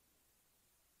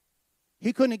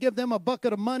 He couldn't give them a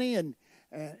bucket of money and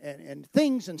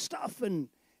things and stuff and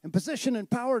position and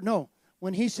power. No.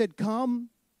 When he said, come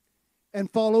and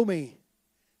follow me,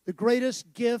 the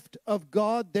greatest gift of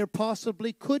God there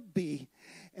possibly could be.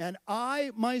 And I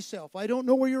myself, I don't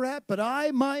know where you're at, but I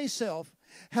myself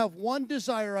have one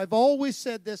desire. I've always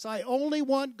said this. I only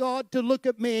want God to look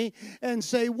at me and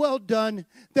say, well done,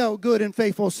 thou good and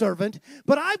faithful servant.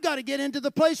 But I've got to get into the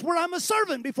place where I'm a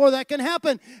servant before that can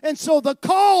happen. And so the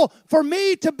call for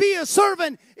me to be a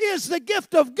servant is the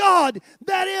gift of God.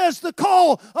 That is the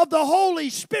call of the Holy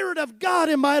Spirit of God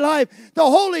in my life. The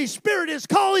Holy Spirit is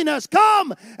calling us,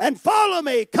 come and follow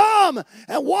me. Come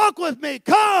and walk with me.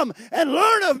 Come and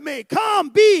learn of me. Come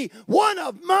be one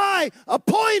of my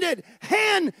appointed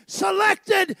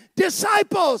hand-selected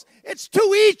disciples. It's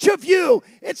to each of you.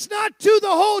 It's not to the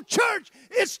whole church.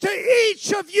 It's to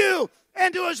each of you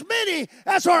and to as many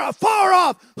as are afar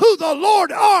off, who the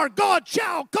Lord our God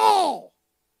shall call.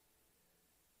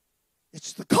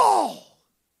 It's the call.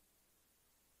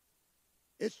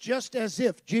 It's just as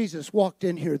if Jesus walked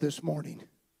in here this morning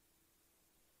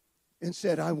and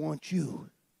said, I want you,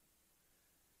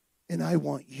 and I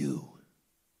want you,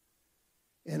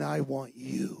 and I want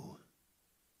you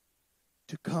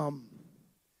to come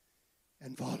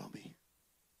and follow me.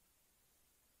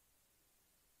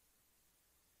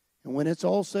 And when it's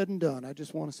all said and done, I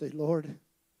just want to say, Lord,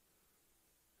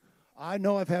 I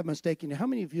know I've had mistakes. How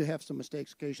many of you have some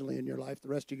mistakes occasionally in your life? The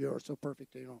rest of you are so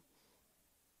perfect, you know.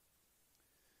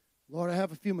 Lord, I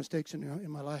have a few mistakes in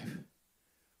my life.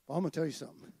 But I'm going to tell you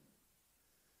something.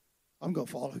 I'm going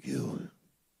to follow you.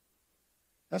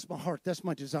 That's my heart. That's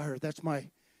my desire. That's my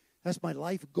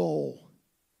life goal,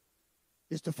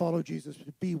 is to follow Jesus,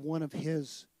 to be one of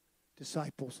his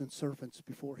disciples and servants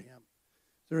before him.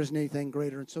 There isn't anything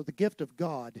greater. And so the gift of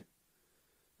God,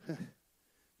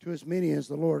 to as many as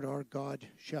the Lord our God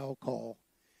shall call,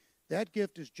 that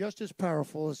gift is just as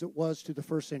powerful as it was to the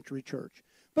first century church.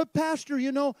 But Pastor,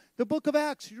 you know, the book of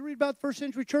Acts, you read about the first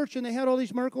century church, and they had all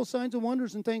these miracles, signs, and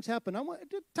wonders, and things happen. I want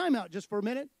to time out just for a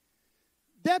minute.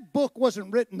 That book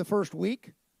wasn't written the first week.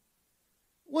 It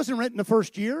wasn't written the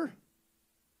first year.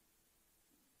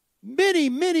 Many,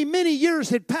 many, many years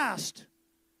had passed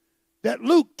that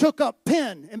Luke took up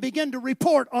pen and began to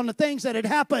report on the things that had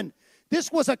happened. This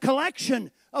was a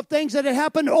collection of things that had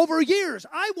happened over years.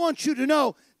 I want you to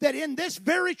know that in this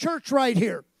very church right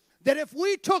here, that if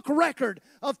we took record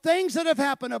of things that have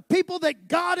happened, of people that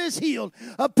God has healed,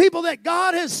 of people that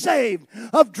God has saved,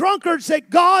 of drunkards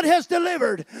that God has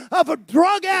delivered, of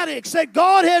drug addicts that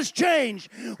God has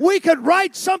changed, we could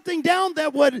write something down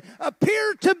that would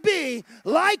appear to be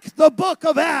like the book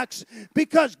of Acts,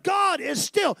 because God is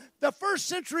still, the first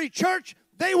century church,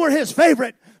 they were his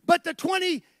favorite, but the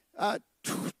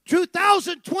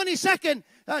 2022nd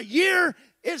year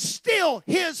is still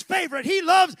his favorite. He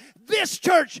loves this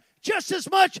church just as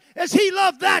much as he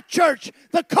loved that church.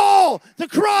 The call, the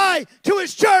cry to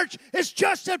his church is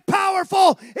just as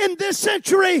powerful in this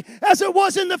century as it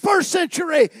was in the first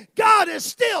century. God is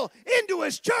still into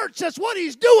his church. That's what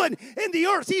he's doing in the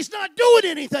earth. He's not doing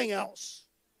anything else.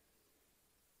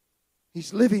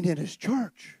 He's living in his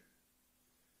church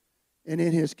and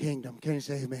in his kingdom. Can you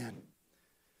say amen?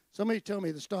 Somebody tell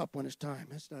me to stop when it's time.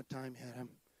 It's not time yet.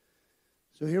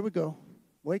 So here we go.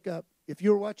 Wake up. If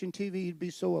you were watching TV, you'd be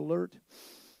so alert.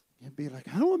 You'd be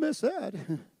like, I don't want to miss that.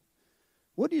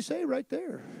 What do you say right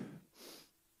there?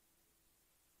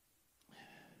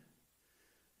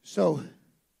 So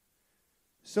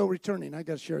returning, I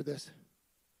got to share this.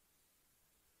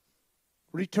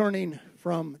 Returning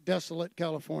from desolate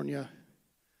California.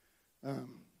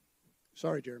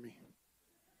 Sorry, Jeremy.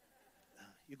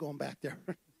 You're going back there.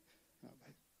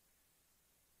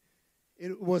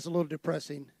 It was a little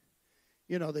depressing.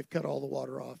 You know, they've cut all the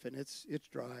water off, and it's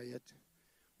dry. It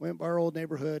went by our old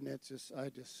neighborhood, and I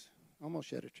almost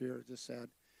shed a tear. It's just sad.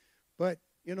 But,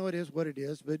 you know, it is what it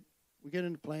is. But we get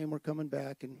in the plane, we're coming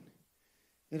back, and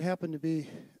it happened to be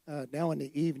now in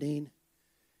the evening,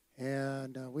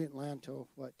 and we didn't land until,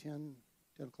 10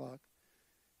 o'clock.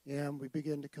 And we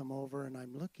begin to come over, and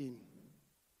I'm looking,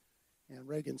 and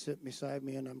Reagan's sitting beside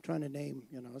me, and I'm trying to name,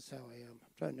 that's how I am.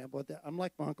 I'm trying to name what that. I'm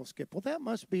like my Uncle Skip. Well, that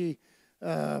must be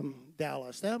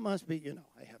Dallas. That must be,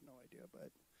 I have no idea,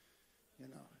 but,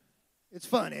 it's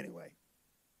fun anyway.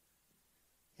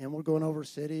 And we're going over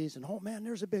cities, and, oh, man,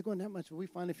 there's a big one. That much. We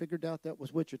finally figured out that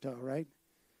was Wichita, right?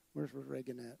 Where's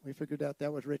Reagan at? We figured out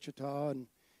that was Wichita,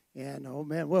 and oh,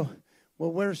 man, well,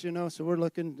 where's, so we're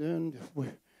looking, and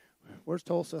where's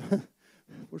Tulsa?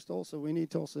 Where's Tulsa? We need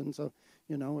Tulsa. And so,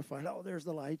 we find, there's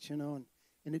the lights, and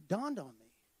it dawned on me.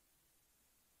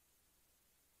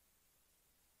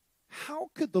 how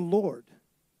could the Lord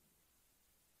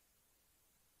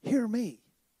hear me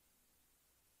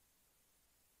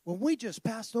when we just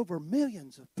passed over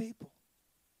millions of people?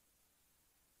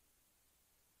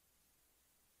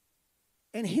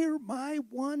 And hear my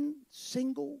one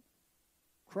single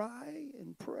cry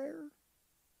and prayer?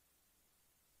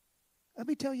 Let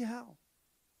me tell you how.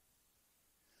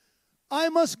 I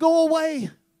must go away.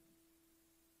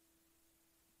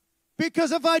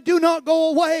 Because if I do not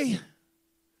go away,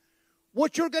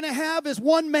 what you're going to have is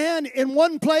one man in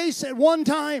one place at one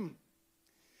time.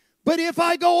 But if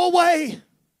I go away,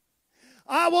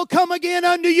 I will come again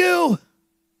unto you.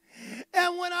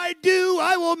 And when I do,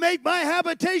 I will make my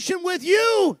habitation with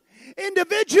you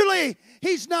individually.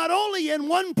 He's not only in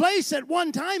one place at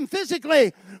one time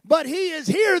physically, but He is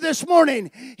here this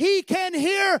morning. He can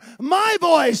hear my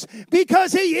voice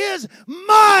because He is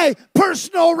my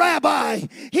personal rabbi.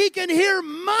 He can hear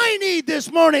my need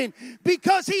this morning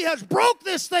because He has broke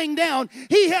this thing down.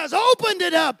 He has opened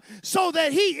it up so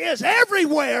that He is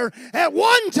everywhere at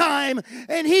one time,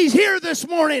 and He's here this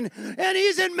morning, and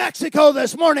He's in Mexico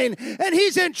this morning, and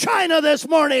He's in China this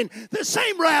morning. The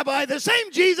same rabbi, the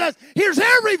same Jesus hears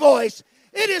every voice.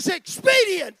 It is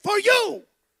expedient for you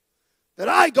that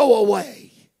I go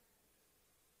away.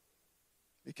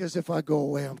 Because if I go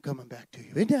away, I'm coming back to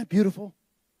you. Isn't that beautiful?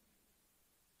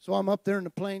 So I'm up there in the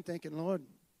plane thinking, Lord,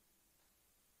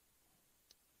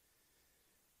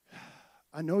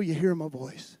 I know you hear my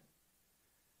voice,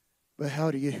 but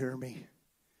how do you hear me?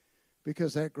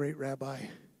 Because that great rabbi,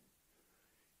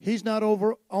 He's not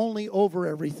only over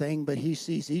everything, but He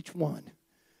sees each one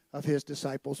of His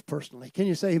disciples personally. Can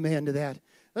you say amen to that?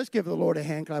 Let's give the Lord a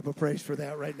hand clap of praise for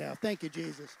that right now. Thank you,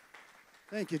 Jesus.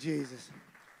 Thank you, Jesus.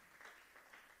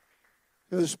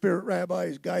 The Spirit Rabbi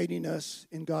is guiding us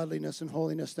in godliness and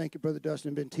holiness. Thank you, Brother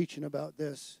Dustin. Been teaching about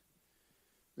this.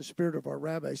 The Spirit of our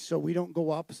Rabbi. So we don't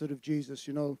go opposite of Jesus.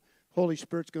 You know, Holy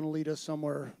Spirit's going to lead us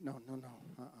somewhere. No,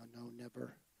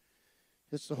 never.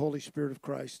 It's the Holy Spirit of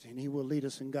Christ, and He will lead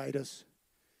us and guide us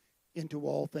into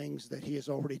all things that He has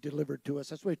already delivered to us.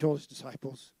 That's what He told His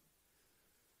disciples.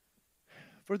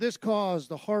 For this cause,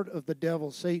 the heart of the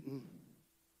devil, Satan,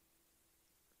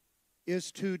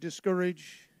 is to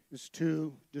discourage, is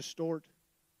to distort,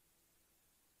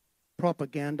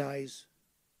 propagandize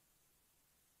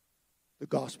the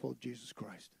gospel of Jesus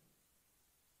Christ.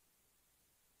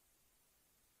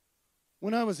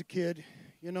 When I was a kid,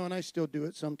 you know, and I still do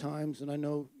it sometimes, and I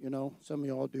know, you know, some of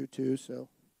y'all do too, so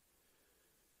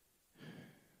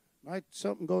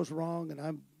something goes wrong, and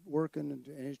I'm working, and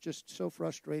it's just so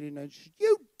frustrating. I just,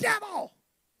 you devil!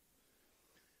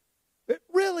 But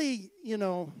really, you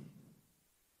know,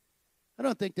 I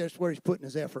don't think that's where He's putting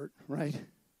His effort, right?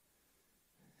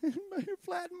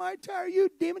 Flatten my tire, you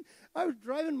demon. I was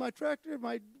driving my tractor,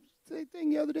 my thing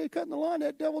the other day, cutting the lawn.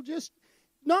 That devil just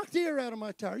knocked the air out of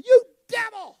my tire. You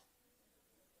devil!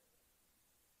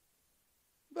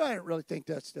 But I don't really think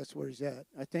that's where He's at.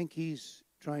 I think He's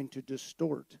trying to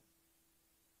distort.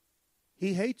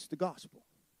 He hates the gospel.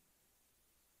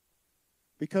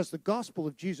 Because the gospel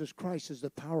of Jesus Christ is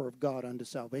the power of God unto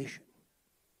salvation.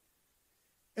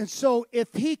 And so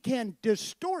if he can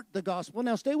distort the gospel,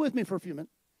 now stay with me for a few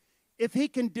minutes. If he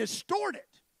can distort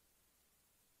it,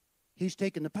 he's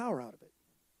taken the power out of it.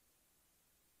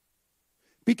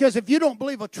 Because if you don't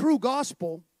believe a true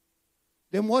gospel,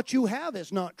 then what you have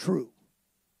is not true.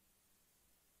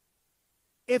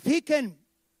 If he can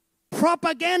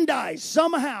propagandize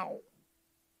somehow,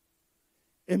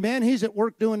 and man, he's at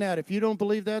work doing that. If you don't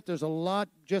believe that, there's a lot,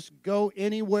 just go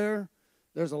anywhere.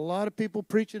 There's a lot of people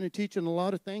preaching and teaching a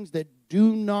lot of things that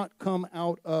do not come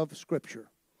out of Scripture.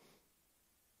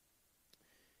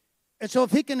 And so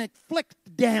if he can inflict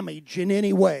damage in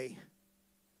any way,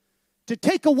 to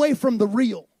take away from the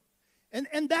real, and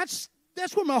that's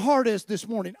where my heart is this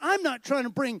morning. I'm not trying to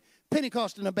bring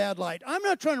Pentecost in a bad light. I'm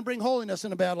not trying to bring holiness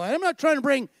in a bad light. I'm not trying to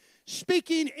bring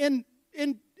speaking in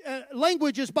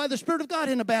languages by the Spirit of God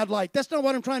in a bad light. That's not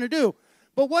what I'm trying to do.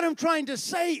 But what I'm trying to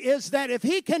say is that if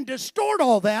he can distort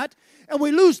all that, and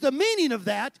we lose the meaning of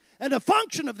that, and the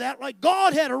function of that, like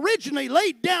God had originally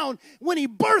laid down when he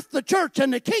birthed the church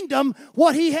and the kingdom,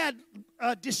 what he had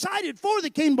decided for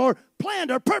the kingdom, or planned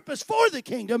or purposed for the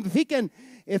kingdom,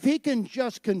 if he can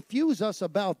just confuse us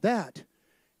about that,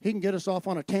 he can get us off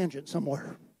on a tangent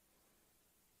somewhere.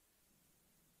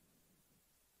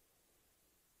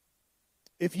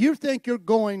 If you think you're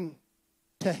going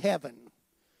to heaven,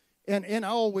 and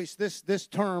always this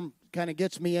term kind of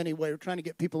gets me anyway, we're trying to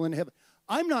get people into heaven.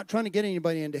 I'm not trying to get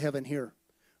anybody into heaven here.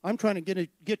 I'm trying to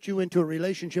get you into a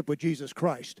relationship with Jesus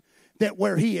Christ, that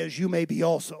where he is, you may be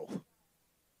also.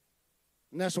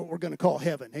 And that's what we're going to call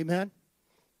heaven. Amen?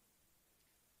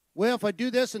 Well, if I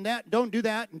do this and that, don't do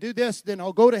that, and do this, then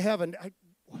I'll go to heaven.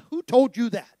 Who told you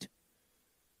that?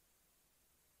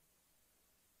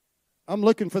 I'm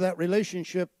looking for that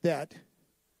relationship that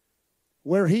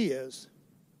where He is,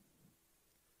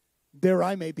 there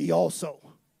I may be also.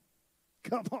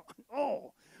 Come on.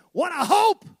 Oh, what a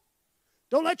hope.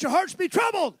 Don't let your hearts be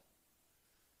troubled.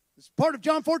 It's part of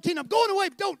John 14. I'm going away.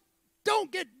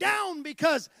 Don't get down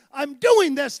because I'm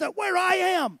doing this, that where I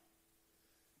am,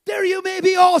 there you may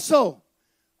be also.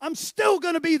 I'm still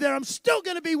going to be there. I'm still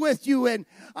going to be with you. And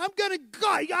I'm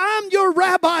your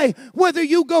rabbi whether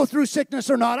you go through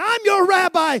sickness or not. I'm your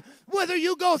rabbi whether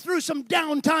you go through some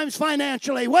down times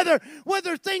financially, whether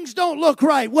things don't look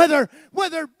right, whether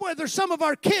some of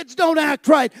our kids don't act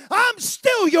right. I'm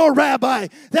still your rabbi,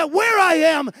 that where I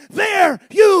am, there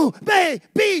you may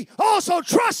be also.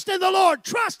 Trust in the Lord.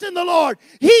 Trust in the Lord.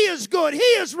 He is good. He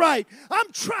is right.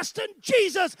 I'm trusting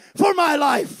Jesus for my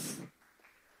life.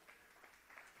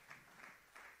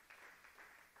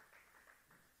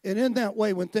 And in that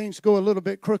way, when things go a little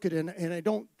bit crooked and I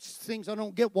don't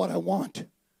get what I want,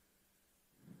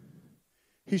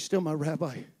 He's still my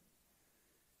rabbi.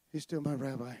 He's still my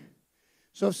rabbi.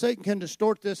 So if Satan can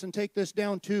distort this and take this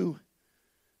down to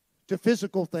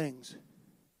physical things,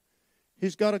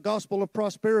 he's got a gospel of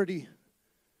prosperity,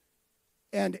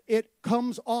 and it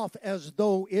comes off as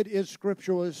though it is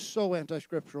scriptural. It is so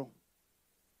anti-scriptural.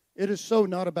 It is so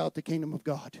not about the kingdom of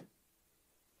God.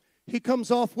 He comes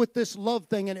off with this love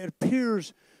thing, and it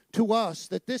appears to us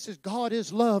that God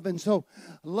is love. And so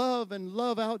love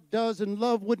outdoes, and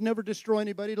love would never destroy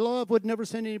anybody. Love would never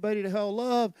send anybody to hell.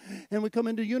 Love, and we come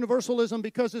into universalism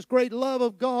because this great love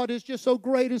of God is just so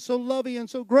great and so loving and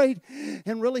so great.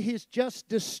 And really, He's just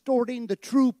distorting the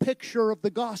true picture of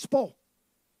the gospel.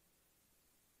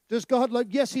 Does God love?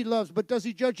 Yes, He loves. But does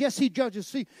He judge? Yes, He judges.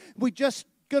 See, we're just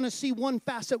going to see one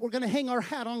facet. We're going to hang our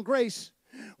hat on grace.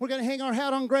 We're going to hang our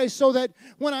hat on grace so that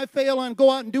when I fail and go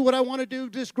out and do what I want to do,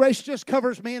 this grace just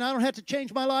covers me, and I don't have to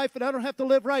change my life, and I don't have to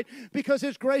live right because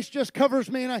His grace just covers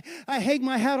me, and I hang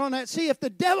my hat on that. See, if the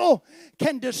devil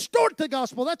can distort the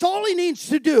gospel, that's all he needs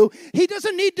to do. He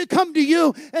doesn't need to come to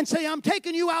you and say, I'm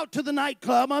taking you out to the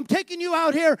nightclub. I'm taking you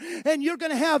out here, and you're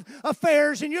going to have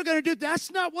affairs, and you're going to do.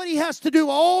 That's not what he has to do.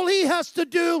 All he has to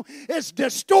do is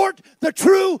distort the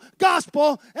true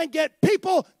gospel and get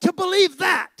people to believe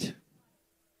that.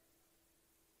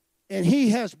 And he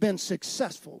has been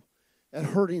successful at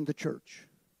hurting the church.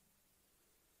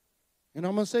 And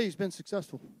I'm going to say he's been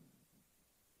successful.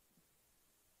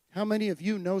 How many of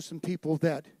you know some people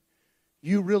that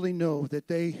you really know that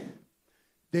they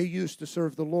used to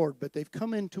serve the Lord, but they've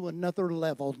come into another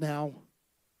level now?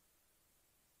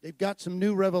 They've got some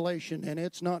new revelation, and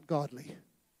it's not godly.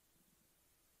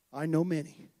 I know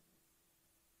many.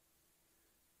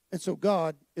 And so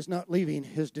God is not leaving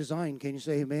His design. Can you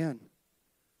say amen?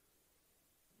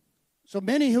 So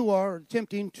many who are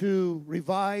attempting to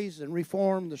revise and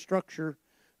reform the structure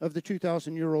of the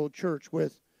 2,000-year-old church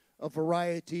with a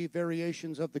variety,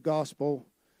 variations of the gospel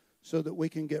so that we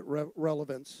can get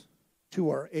relevance to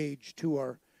our age, to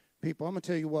our people. I'm going to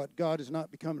tell you what, God is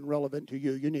not becoming relevant to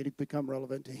you. You need to become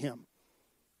relevant to Him.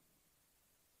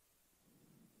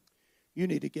 You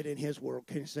need to get in His world.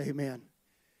 Can you say amen?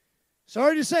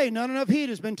 Sorry to say, not enough heed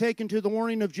has been taken to the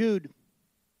warning of Jude.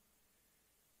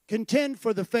 Contend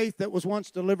for the faith that was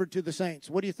once delivered to the saints.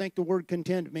 What do you think the word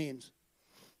contend means?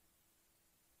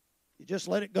 You just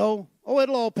let it go? Oh,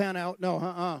 it'll all pan out.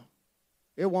 No,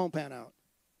 it won't pan out.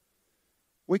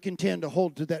 We contend to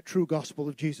hold to that true gospel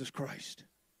of Jesus Christ.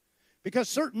 Because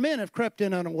certain men have crept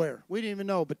in unaware. We didn't even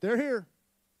know, but they're here.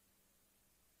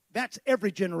 That's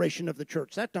every generation of the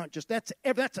church. That's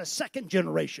a second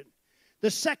generation.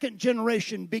 The second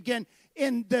generation began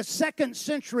in the 2nd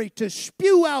century to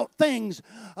spew out things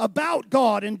about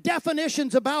God and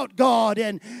definitions about God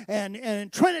and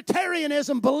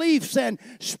Trinitarianism beliefs, and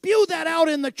spew that out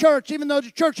in the church. Even though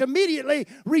the church immediately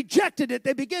rejected it,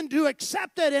 they began to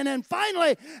accept it. And then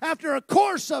finally, after a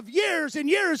course of years and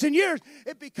years and years,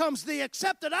 it becomes the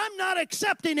accepted. I'm not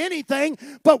accepting anything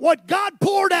but what God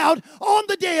poured out on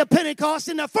the day of Pentecost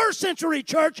in the 1st century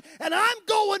church, and I'm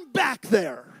going back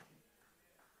there.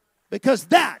 Because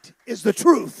that is the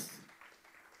truth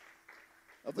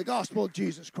of the gospel of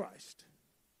Jesus Christ.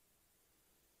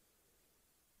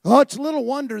 Oh, it's little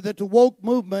wonder that the woke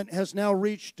movement has now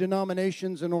reached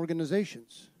denominations and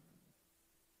organizations.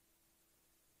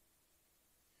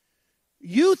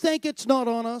 You think it's not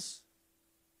on us?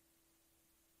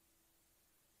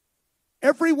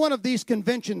 Every one of these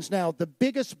conventions now, the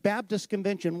biggest Baptist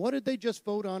convention, what did they just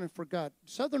vote on and forgot?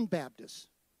 Southern Baptists.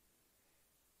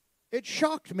 it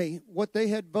shocked me what they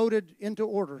had voted into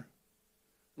order.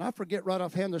 And I forget right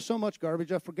offhand, there's so much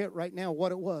garbage, I forget right now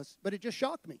what it was. But it just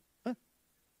shocked me. Huh?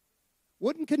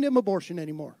 Wouldn't condemn abortion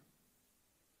anymore.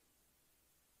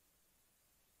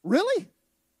 Really?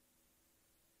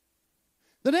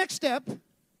 The next step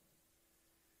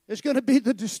is going to be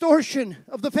the distortion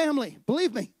of the family.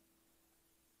 Believe me.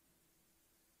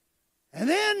 And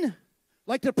then,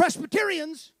 like the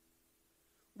Presbyterians,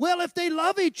 well, if they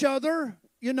love each other,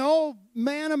 you know,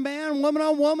 man on man, woman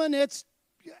on woman, it's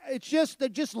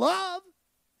just love.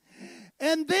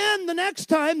 And then the next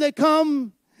time they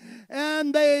come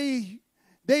and they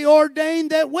ordain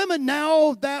that women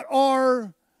now that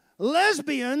are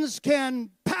lesbians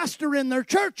can pastor in their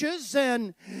churches,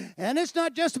 and it's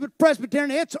not just a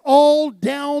Presbyterian, it's all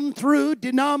down through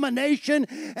denomination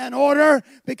and order.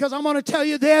 Because I'm going to tell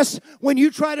you this, when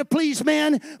you try to please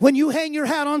men, when you hang your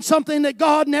hat on something that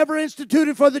God never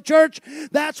instituted for the church,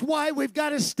 that's why we've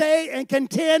got to stay and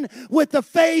contend with the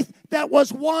faith that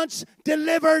was once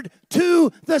delivered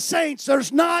to the saints.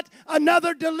 There's not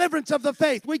another deliverance of the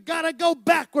faith. We've got to go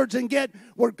backwards and get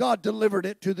where God delivered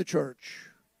it to the church.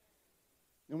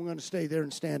 And we're going to stay there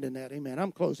and stand in that. Amen.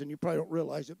 I'm closing. You probably don't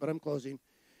realize it, but I'm closing.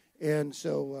 And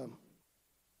so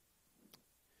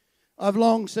I've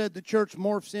long said the church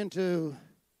morphs into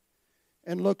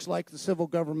and looks like the civil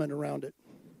government around it.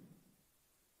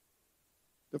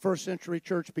 The first century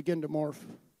church began to morph.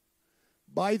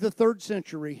 By the third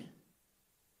century,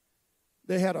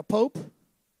 they had a pope.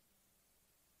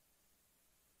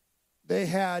 They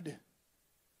had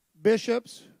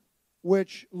bishops,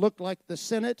 which looked like the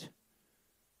Senate,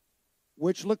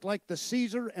 which looked like the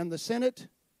Caesar and the Senate,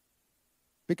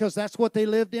 because that's what they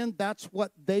lived in. That's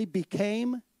what they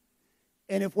became.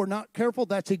 And if we're not careful,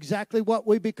 that's exactly what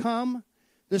we become.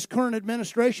 This current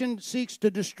administration seeks to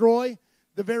destroy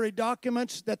the very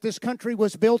documents that this country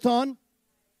was built on,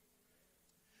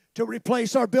 to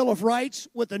replace our Bill of Rights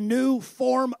with a new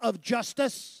form of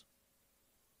justice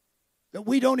that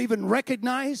we don't even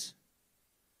recognize,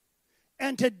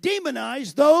 and to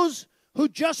demonize those who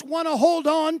just want to hold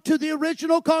on to the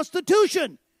original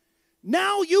Constitution.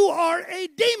 Now you are a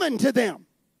demon to them,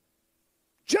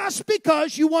 just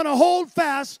because you want to hold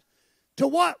fast to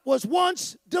what was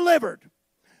once delivered.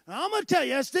 Now, I'm going to tell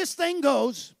you, as this thing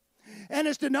goes, and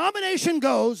as denomination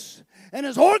goes, and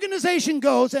as organization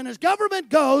goes, and as government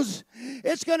goes,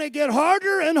 it's going to get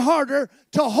harder and harder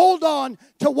to hold on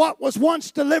to what was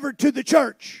once delivered to the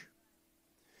church.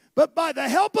 But by the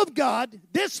help of God,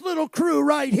 this little crew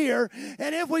right here,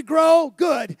 and if we grow,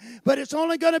 good. But it's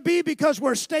only going to be because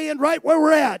we're staying right where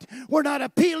we're at. We're not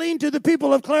appealing to the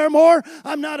people of Claremore.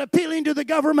 I'm not appealing to the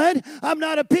government. I'm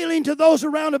not appealing to those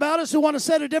around about us who want to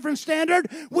set a different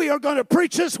standard. We are going to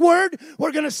preach this word.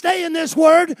 We're going to stay in this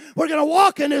word. We're going to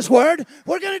walk in this word.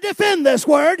 We're going to defend this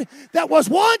word that was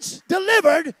once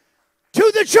delivered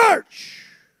to the church.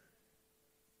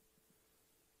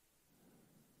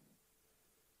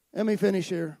 Let me finish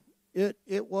here. It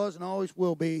was and always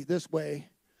will be this way.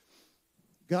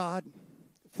 God,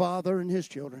 Father, and His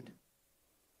children.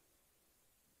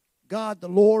 God, the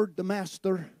Lord, the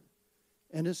Master,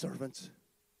 and His servants.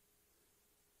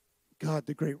 God,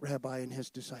 the great Rabbi, and His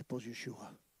disciples, Yeshua.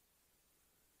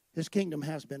 His kingdom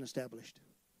has been established.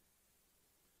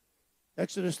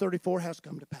 Exodus 34 has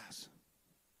come to pass.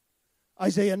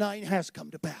 Isaiah 9 has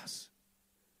come to pass.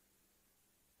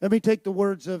 Let me take the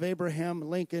words of Abraham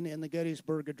Lincoln in the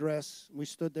Gettysburg Address. We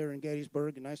stood there in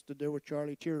Gettysburg, and I stood there with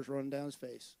Charlie, tears running down his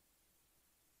face.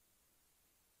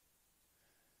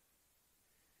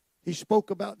 He spoke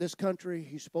about this country.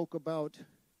 He spoke about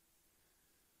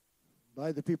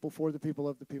by the people, for the people,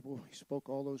 of the people. He spoke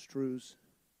all those truths.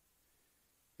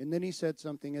 And then he said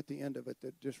something at the end of it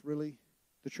that just really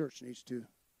the church needs to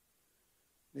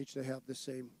have the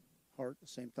same heart, the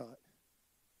same thought.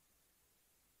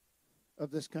 Of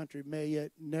this country, may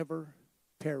it never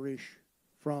perish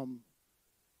from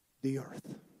the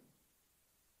earth.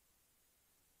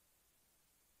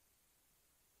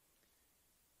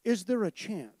 Is there a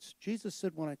chance? Jesus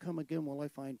said, when I come again, will I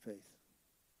find faith?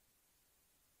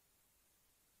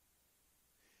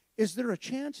 Is there a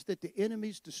chance that the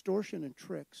enemy's distortion and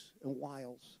tricks and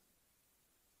wiles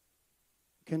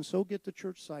can so get the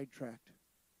church sidetracked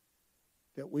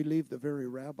that we leave the very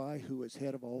rabbi who is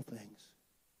head of all things?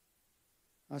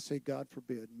 I say, God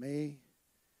forbid, may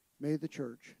the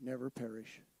church never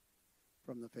perish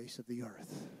from the face of the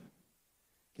earth.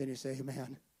 Can you say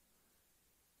amen?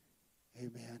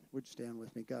 Amen. Would you stand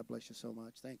with me? God bless you so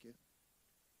much. Thank you.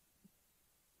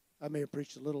 I may have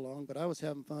preached a little long, but I was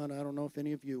having fun. I don't know if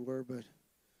any of you were, but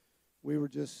we were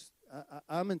just,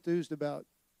 I'm enthused about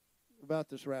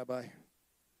this rabbi.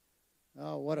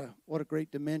 Oh, what a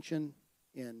great dimension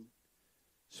in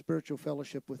spiritual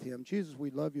fellowship with Him. Jesus, we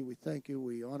love you. We thank you.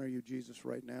 We honor you, Jesus,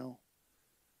 right now.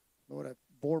 Lord, I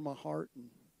bore my heart and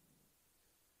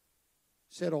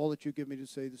said all that you give me to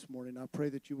say this morning. I pray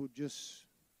that you would just,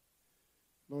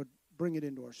 Lord, bring it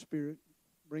into our spirit.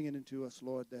 Bring it into us,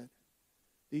 Lord, that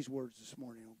these words this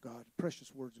morning, oh God,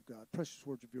 precious words of God, precious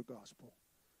words of your gospel.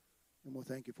 And we'll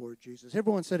thank you for it, Jesus.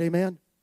 Everyone said amen.